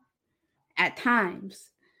him at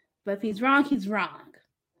times, but if he's wrong, he's wrong.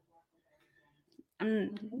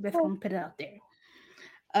 I'm just Okay. gonna put it out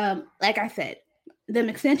there. Like I said, them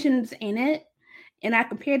extensions ain't it, and I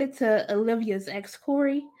compared it to Olivia's ex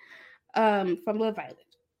Corey, from Love Island.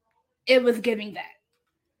 It was giving that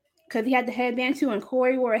because he had the headband too, and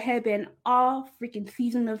Corey wore a headband all freaking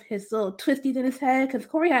season of his little twisties in his head because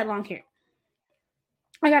Corey had long hair.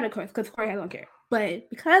 I got it, of course, because Corey had long hair. But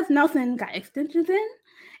because Nelson got extensions in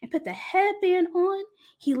and put the headband on,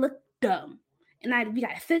 he looked dumb. And we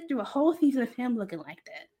got to sit through a whole season of him looking like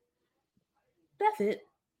that. That's it.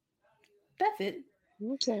 That's it.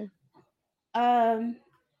 Okay. There's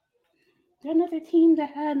another team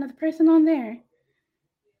that had another person on there.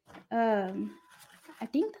 I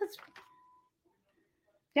think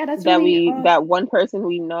that's really all. That one person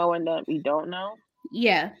we know and that we don't know.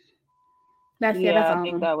 Yeah, that's Yeah, I all of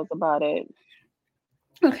think them. that was about it.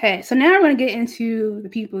 Okay, so now we're gonna get into the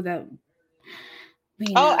people that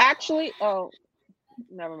we know. Actually,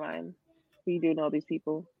 never mind. We do know these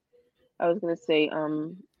people. I was gonna say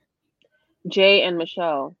Jay and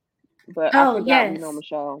Michelle, but I Oh forgot we yes, know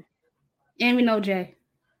Michelle. and we know Jay.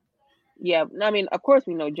 Yeah, I mean, of course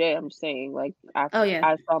we know Jay. I'm saying like Oh yeah,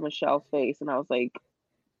 I saw Michelle's face and I was like,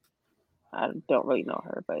 I don't really know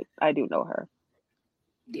her, but I do know her.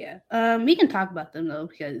 yeah. We can talk about them though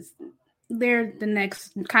because they're the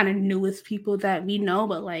next kind of newest people that we know,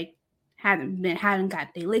 but like haven't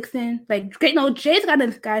got their licks in. Like Jay's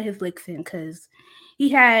got his licks in because he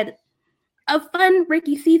had a fun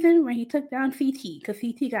Ricky season where he took down CT because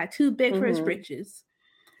CT got too big for his britches.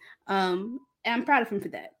 And I'm proud of him for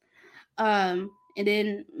that. And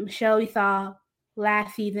then Michelle we saw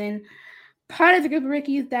last season. Part of the group of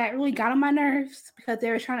Rickies that really got on my nerves because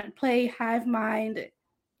they were trying to play hive mind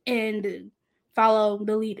and follow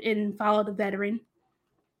the lead and follow the veteran.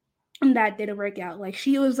 And that didn't work out. Like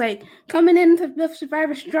she was like coming into the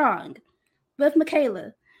Survivor strong with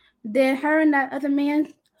Michaela. Then her and that other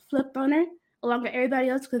man flipped on her along with everybody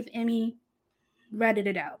else because Emmy ratted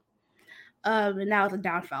it out. And that was a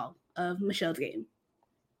downfall of Michelle's game.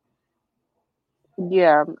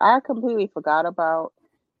 Yeah, I completely forgot about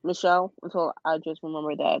Michelle until I just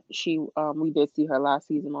remember that we did see her last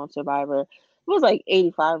season on Survivor. It was like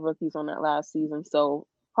 85 rookies on that last season, so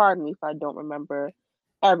pardon me if I don't remember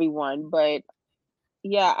everyone, but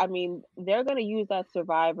yeah, I mean, they're gonna use that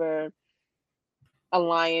Survivor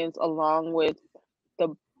alliance along with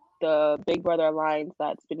the Big Brother alliance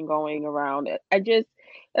that's been going around.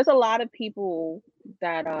 There's a lot of people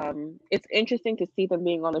that it's interesting to see them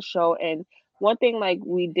being on the show. And one thing like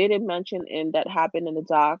we didn't mention and that happened in the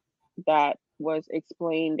doc that was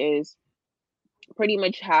explained is pretty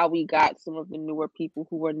much how we got some of the newer people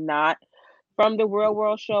who were not from the Real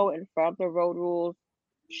World show and from the Road Rules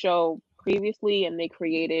show previously, and they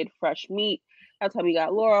created fresh meat. That's how we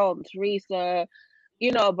got Laurel and Teresa,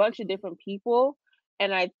 a bunch of different people.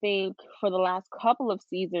 And I think for the last couple of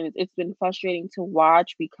seasons, it's been frustrating to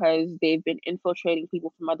watch because they've been infiltrating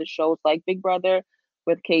people from other shows like Big Brother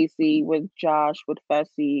with Casey, with Josh, with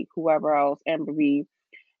Fessy, whoever else, Amber B,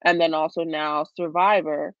 and then also now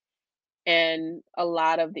Survivor and a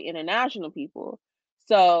lot of the international people.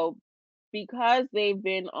 So because they've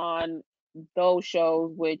been on those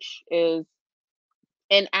shows, which is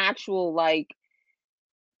an actual like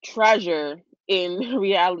treasure in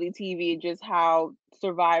reality TV, just how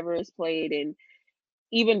Survivor is played and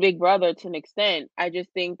even Big Brother to an extent. I just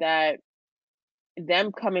think that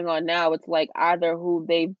them coming on now, it's like either who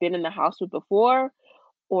they've been in the house with before,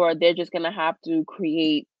 or they're just gonna have to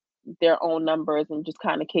create their own numbers and just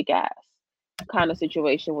kind of kick ass kind of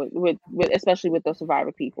situation with especially with the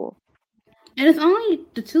Survivor people. And it's only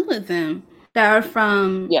the two of them that are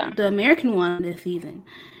from Yeah. the American one this season.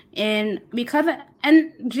 And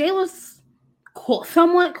and Jay was cool,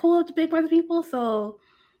 somewhat cool with the Big Brother people, so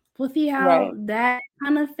we'll see how Right. that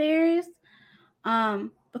kind of fares.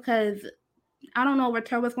 Because I don't know where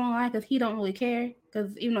Turbo's going to lie because he don't really care.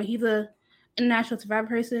 Because even though he's a international Survivor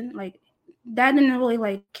person, like that didn't really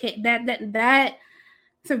like that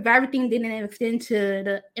Survivor thing didn't extend to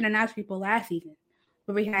the international people last season,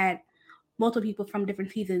 where we had multiple people from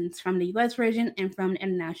different seasons from the US version and from the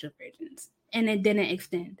international versions. And it didn't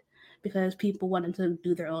extend because people wanted to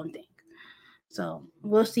do their own thing. So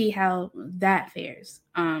we'll see how that fares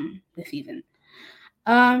this season.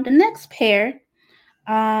 The next pair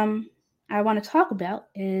I want to talk about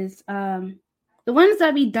is the ones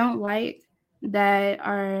that we don't like that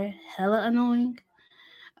are hella annoying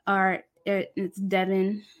are it's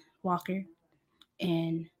Devin Walker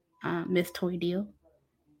and Miss Toy Deal.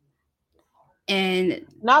 And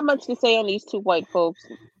not much to say on these two white folks.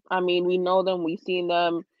 I mean, we know them, we've seen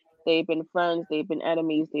them. They've been friends, they've been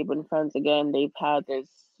enemies, they've been friends again. They've had this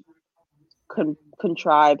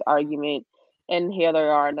contrived argument, and here they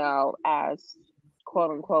are now as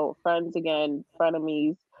quote unquote friends again,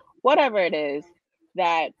 frenemies, whatever it is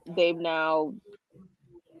that they've now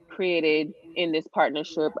created in this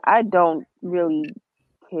partnership. I don't really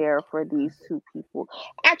care for these two people.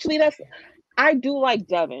 Actually, I do like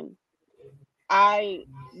Devin. I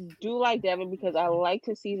do like Devin because I liked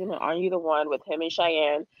his season on Are You the One with him and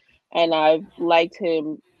Cheyenne, and I've liked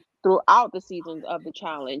him throughout the seasons of the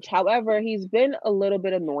challenge. However, he's been a little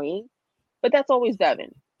bit annoying, but that's always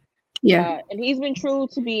Devin. yeah, And he's been true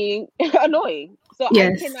to being annoying. So I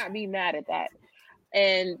yes, cannot be mad at that.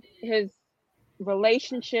 And his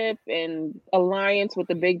relationship and alliance with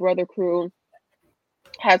the Big Brother crew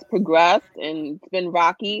has progressed and it's been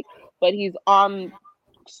rocky, but he's on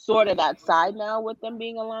sort of that side now with them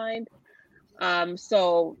being aligned.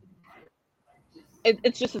 So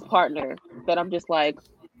it's just his partner that I'm just like,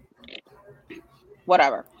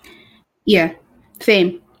 whatever. yeah,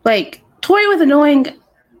 same. Like Tori was annoying.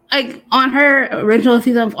 Like on her original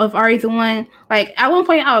season of Ari the One, like at one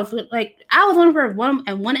point I was on for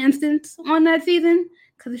one instance on that season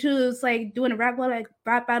because she was like doing a rap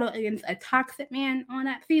battle against a toxic man on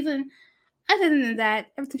that season. Other than that,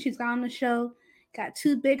 ever since she's got on the show, got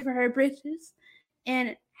too big for her britches,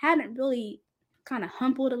 and hadn't really kind of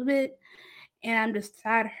humbled a bit. And I'm just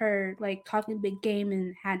sad her like talking big game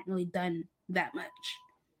and hadn't really done that much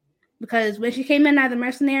because when she came in as a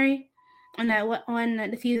mercenary on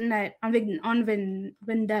the season that on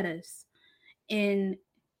Vendettas, and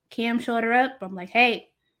Cam showed her up, I'm like, hey,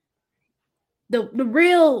 the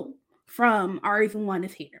real from Ari's One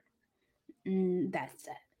is here, and that's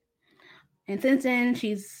that. And since then,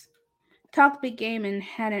 she's talked big game and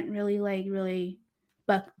hadn't really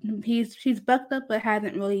bucked. She's bucked up but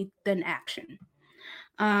hasn't really done action.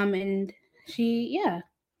 And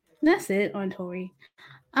that's it on Tori.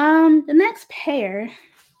 The next pair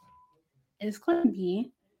is going to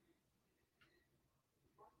be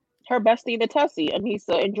Her bestie, the Tessie,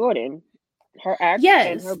 Anissa and Jordan, her ex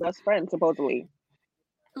and her yes. best friend, supposedly.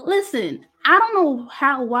 Listen, I don't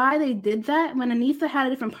know why they did that when Anissa had a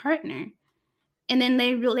different partner, and then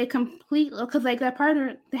they complete because like that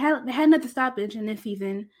partner they had another stoppage in this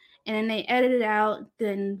season, and then they edited out,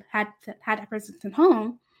 then had that person sent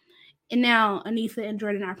home, and now Anissa and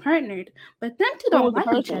Jordan are partnered, but them two Who don't was the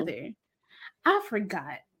like each person? other. I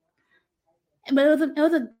forgot, but it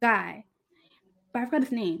was a guy, but I forgot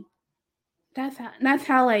his name. That's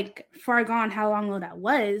how like far gone how long ago that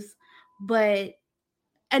was, but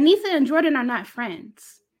Anissa and Jordan are not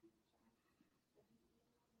friends.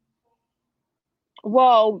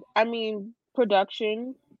 Well, I mean,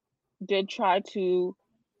 production did try to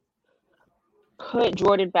put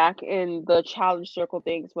Jordan back in the challenge circle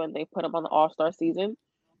things when they put him on the All Star season,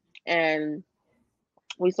 and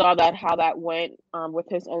we saw that how that went with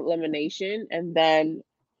his elimination. And then,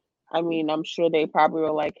 I mean, I'm sure they probably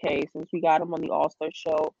were like, hey, since we got him on the All Star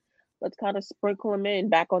show, let's kind of sprinkle him in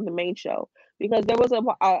back on the main show because there was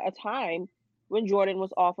a time when Jordan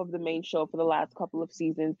was off of the main show for the last couple of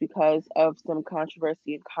seasons because of some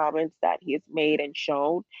controversy and comments that he has made and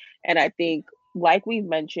shown. And I think, like we've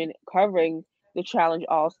mentioned, covering the Challenge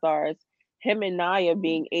All Stars, him and Naya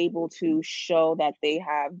being able to show that they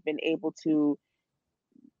have been able to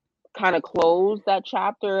kind of close that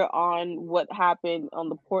chapter on what happened on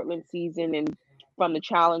the Portland season and from the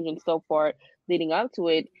challenge and so forth leading up to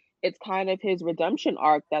it, it's kind of his redemption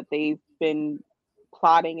arc that they've been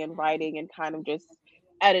plotting and writing and kind of just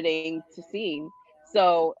editing to scene.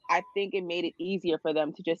 So I think it made it easier for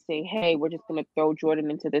them to just say, hey, we're just gonna throw Jordan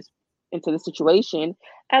into this situation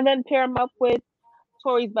and then pair him up with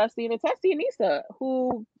Tori's bestie and Tessie and Issa,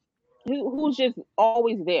 who's just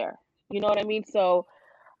always there. You know what I mean? So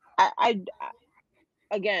I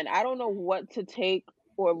again, I don't know what to take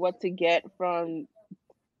or what to get from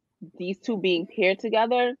these two being paired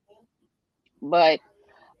together, but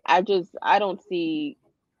I don't see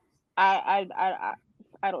I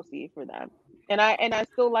don't see it for them. And I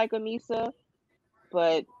still like Anissa,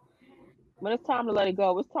 but when it's time to let it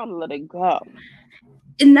go, it's time to let it go.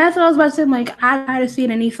 And that's what I was about to say. Like, I try to see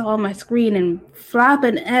Anissa on my screen and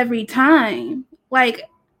flopping every time. Like,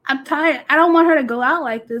 I'm tired. I don't want her to go out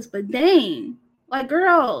like this, but dang. Like,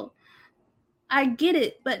 girl, I get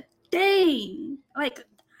it, but dang. Like,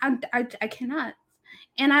 I cannot.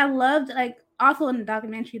 And I loved, like, also in the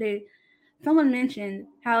documentary, someone mentioned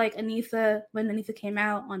how, like, when Anissa came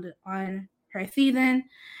out on her season,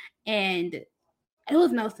 and it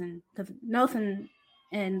was Nelson, because Nelson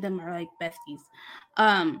and them are like besties.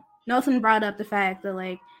 Nelson brought up the fact that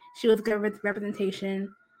like she was good with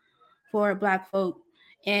representation for Black folk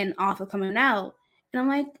and also coming out. And I'm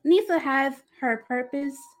like, Nisa has her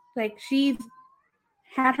purpose. Like she's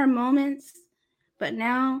had her moments, but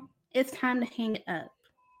now it's time to hang it up,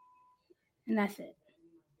 and that's it.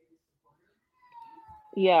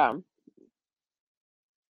 Yeah,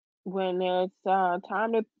 when it's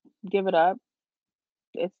time to give it up,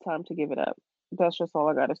 it's time to give it up. That's just all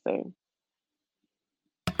I gotta say.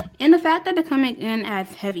 And the fact that they're coming in as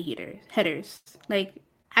heavy hitters, like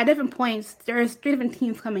at different points, there's three different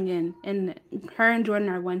teams coming in, and her and Jordan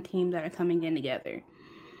are one team that are coming in together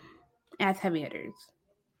as heavy hitters.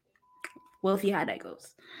 We'll see how that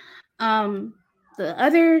goes. Um, the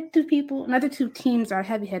another two teams are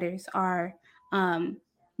heavy hitters are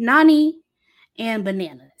Nani and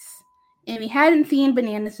Bananas. And we hadn't seen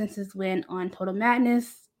Bananas since his win on Total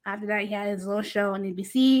Madness. After that, he had his little show on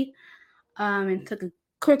ABC and took a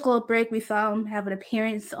quick little break. We saw him have an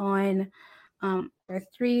appearance on Earth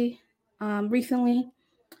 3 recently.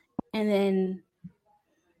 And then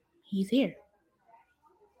he's here.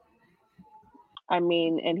 I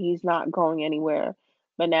mean, and he's not going anywhere.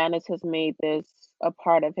 Bananas has made this a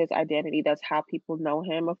part of his identity. That's how people know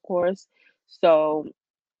him, of course. So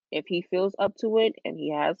if he feels up to it and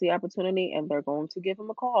he has the opportunity and they're going to give him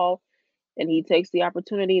a call and he takes the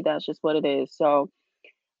opportunity, that's just what it is. So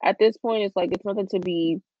at this point, it's like it's nothing to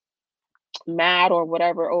be mad or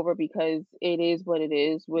whatever over because it is what it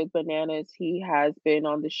is with Bananas. He has been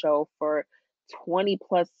on the show for 20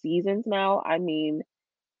 plus seasons now. I mean,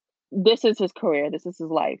 this is his career, this is his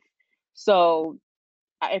life. So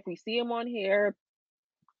if we see him on here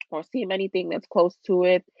or see him anything that's close to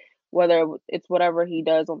it, whether it's whatever he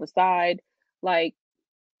does on the side, like,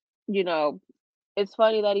 you know, it's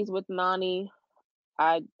funny that he's with Nani.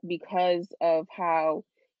 Because of how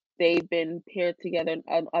they've been paired together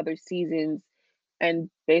in other seasons and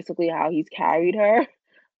basically how he's carried her.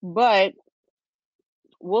 But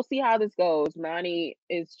we'll see how this goes. Nani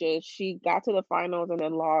is just she got to the finals and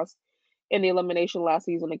then lost in the elimination last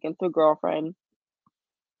season against her girlfriend.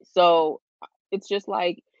 So it's just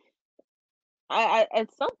like I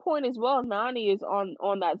at some point as well, Nani is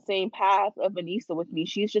on that same path of Anissa with me.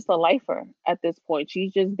 She's just a lifer at this point.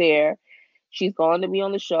 She's just there. She's going to be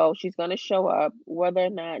on the show. She's going to show up, whether or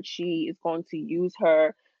not she is going to use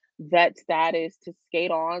her vet status to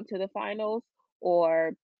skate on to the finals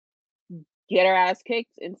or get her ass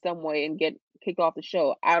kicked in some way and get kicked off the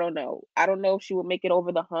show. I don't know. I don't know if she will make it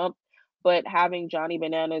over the hump, but having Johnny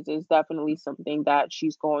Bananas is definitely something that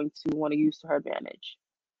she's going to want to use to her advantage.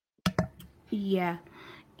 Yeah.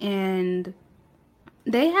 And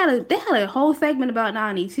they had a whole segment about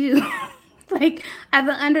Nani too. Like as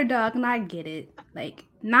an underdog, and I get it. Like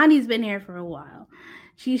Nani's been here for a while.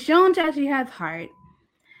 She's shown that she has heart.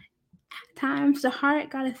 At times the heart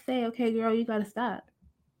gotta say, okay, girl, you gotta stop.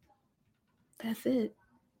 That's it.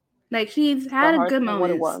 Like she's The had heart's good not what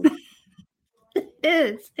it moments. was. It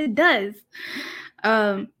is. It does.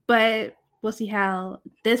 But we'll see how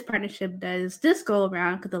this partnership does this go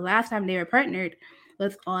around because the last time they were partnered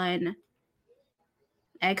was on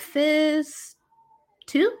X's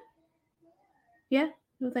 2. Yeah,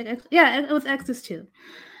 it was like it was X's 2.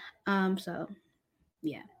 So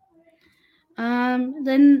yeah.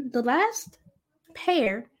 Then the last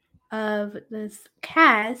pair of this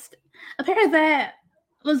cast, a pair that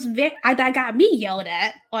was that got me yelled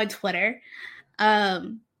at on Twitter,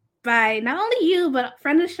 by not only you but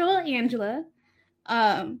friend of the show Angela.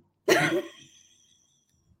 All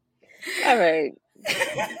right.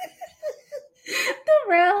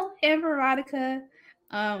 Darrell and Veronica,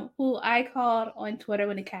 who I called on Twitter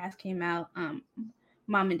when the cast came out,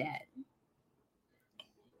 mom and dad.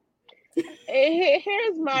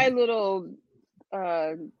 Here's my little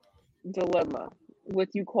uh, dilemma with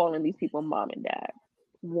you calling these people mom and dad.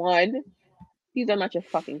 One, these are not your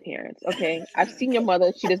fucking parents, okay? I've seen your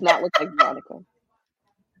mother. She does not look like Veronica.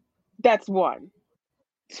 That's one.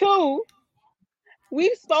 Two,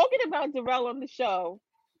 we've spoken about Darrell on the show,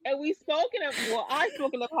 and I've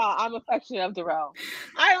spoken of how I'm affectionate of Darrell.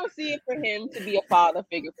 I don't see it for him to be a father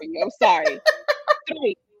figure for you. I'm sorry.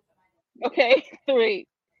 Three, okay? Three.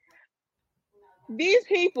 These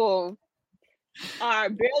people are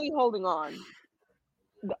barely holding on.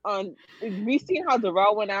 We seen how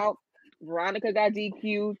Darrell went out. Veronica got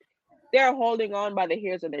DQ'd. They're holding on by the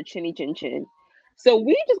hairs of their chinny chin chin. So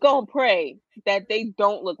we just gonna pray that they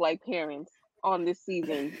don't look like parents on this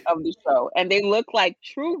season of the show, and they look like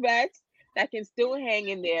true vets that can still hang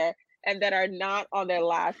in there and that are not on their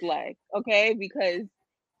last leg. Okay, because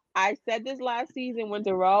I said this last season when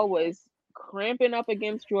Darrell was cramping up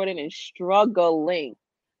against Jordan and struggling.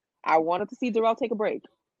 I wanted to see Darrell take a break.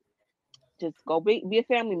 Just go be a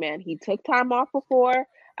family man. He took time off before.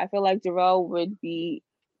 I feel like Darrell would be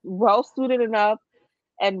well suited enough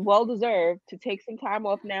and well deserved to take some time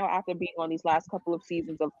off now after being on these last couple of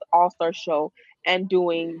seasons of the All Star show and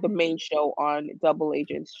doing the main show on Double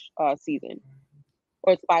Agents season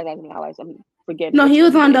or Spies, Lies, and Allies. Forget No, which he one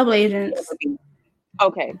was he on did. Double Agents.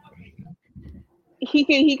 Okay,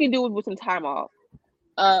 he can do it with some time off.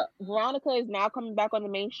 Veronica is now coming back on the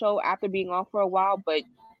main show after being off for a while, but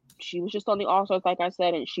she was just on the All Stars, like I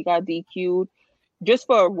said, and she got DQ'd just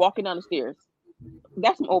for walking down the stairs.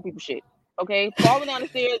 That's some old people shit. Okay, falling down the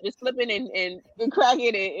stairs, just slipping and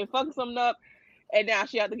cracking and fucking something up, and now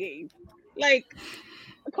she out the game. Like,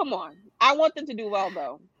 come on. I want them to do well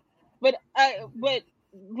though. But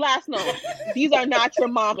last note, these are not your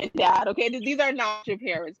mom and dad. Okay, these are not your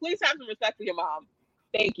parents. Please have some respect for your mom.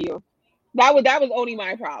 Thank you. That was only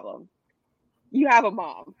my problem. You have a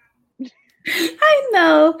mom. I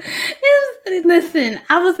know. Listen,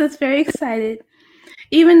 I was just very excited,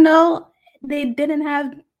 even though they didn't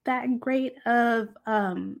have that great of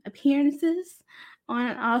appearances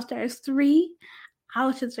on All Stars 3. I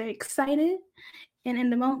was just very excited, and in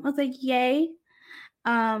the moment, I was like, "Yay!"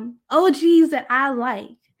 OGs that I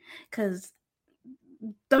like, because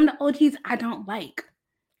some of the OGs I don't like.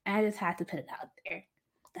 I just had to put it out there.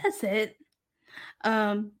 That's it.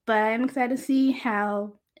 But I'm excited to see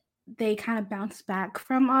how they kind of bounce back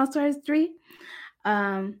from All Stars 3.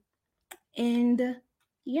 And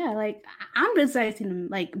yeah, like I'm just excited to see them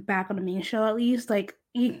like back on the main show at least. Like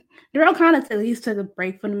Darrell kind of at least took a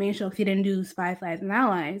break from the main show because he didn't do Spies, Lies, and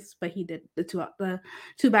Allies, but he did the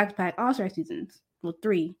two back-to-back All-Star seasons. Well,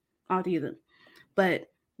 3 altogether. But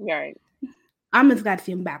Right. I'm just glad to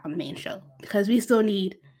see him back on the main show because we still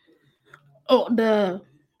need the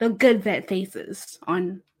good vet faces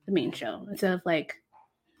on the main show instead of like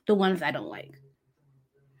the ones I don't like.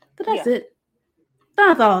 But that's it.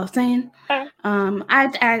 That's all I was saying.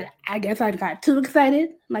 I guess I got too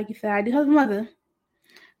excited. Like you said, I do have a mother.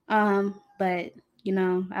 But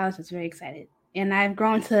I was just very excited. And I've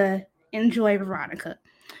grown to enjoy Veronica.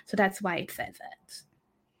 So that's why it says that.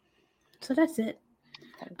 So that's it.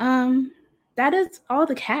 That is all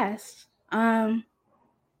the cast from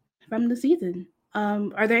the season.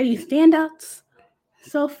 Are there any standouts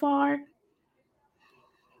so far?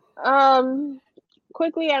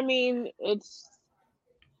 Quickly, it's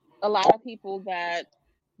a lot of people that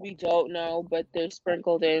we don't know, but they're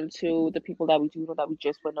sprinkled into the people that we do know that we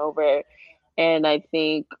just went over. And I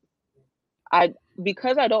think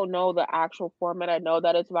because I don't know the actual format, I know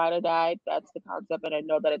that it's ride or die. That's the concept, and I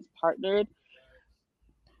know that it's partnered.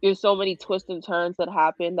 There's so many twists and turns that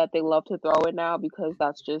happen that they love to throw in now because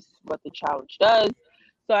that's just what the challenge does.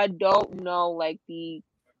 So I don't know like the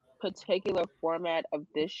particular format of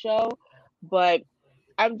this show, but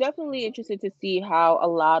I'm definitely interested to see how a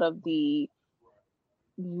lot of the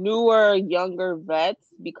newer, younger vets,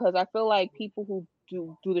 because I feel like people who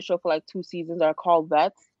do the show for like 2 seasons are called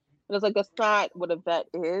vets. And it's like that's not what a vet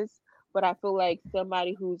is. But I feel like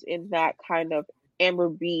somebody who's in that kind of Amber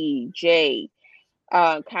B, J,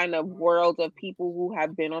 kind of world of people who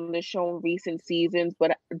have been on the show in recent seasons,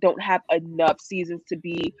 but don't have enough seasons to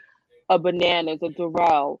be a Bananas, a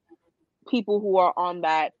Darrell, people who are on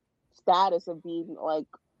that status of being like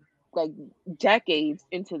decades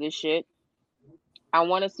into this shit. I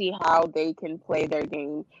want to see how they can play their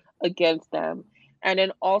game against them, and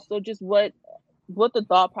then also just what the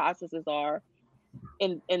thought processes are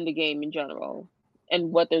in the game in general,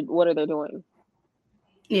 and what are they doing.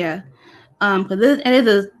 Yeah, because it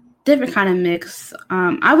is a different kind of mix.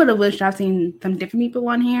 I would have wished I've seen some different people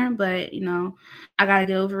on here, but I gotta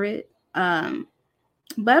get over it. But I'm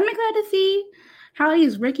excited to see how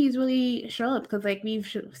these Rickies really show up because like we've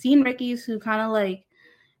seen Rickies who kind of like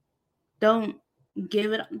don't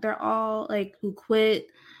give it their all, like who quit.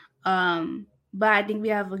 But I think we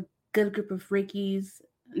have a good group of Rickies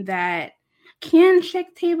that can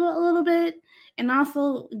shake the table a little bit and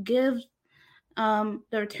also give the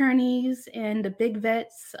attorneys and the big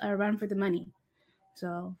vets a run for the money.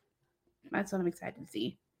 So that's what I'm excited to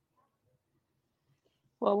see.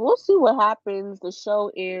 Well, we'll see what happens. The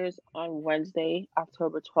show airs on Wednesday,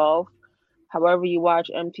 October 12th. However you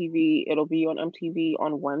watch MTV, it'll be on MTV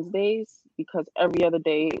on Wednesdays because every other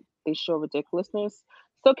day they show ridiculousness.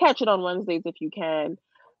 So catch it on Wednesdays if you can,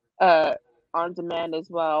 uh, on demand as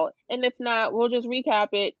well. And if not, we'll just recap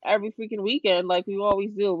it every freaking weekend like we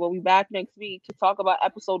always do. We'll be back next week to talk about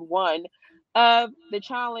episode 1 of the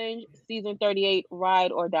challenge, season 38,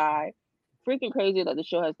 Ride or Die. Freaking crazy that the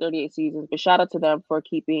show has 38 seasons, but shout out to them for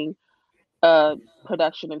keeping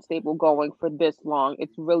production and stable going for this long.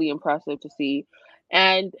 It's really impressive to see.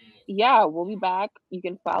 And yeah, we'll be back. You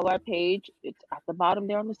can follow our page. It's at the bottom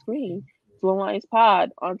there on the screen. Dual Lines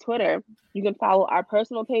Pod on Twitter. You can follow our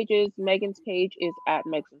personal pages. Megan's page is at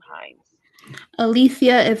Megan Hines.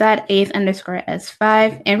 Alicia is at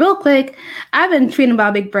Ace_S5. And real quick, I've been tweeting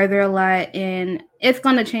about Big Brother a lot, and it's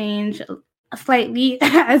going to change slightly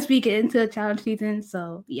as we get into the challenge season.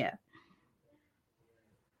 So, yeah.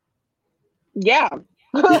 Yeah.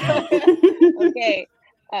 Okay.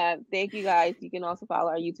 Thank you guys. You can also follow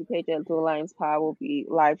our YouTube page at Dual Lines Pod. We'll be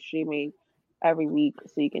live streaming every week,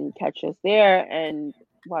 so you can catch us there and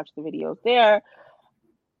watch the videos there.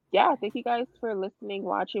 Yeah, thank you guys for listening,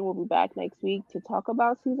 watching. We'll be back next week to talk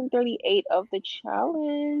about season 38 of the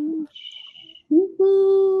challenge.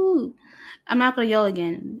 Woo-hoo. I'm not going to yell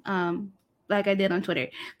again, like I did on Twitter.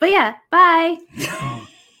 But yeah, bye.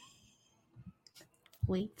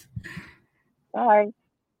 Wait. Bye.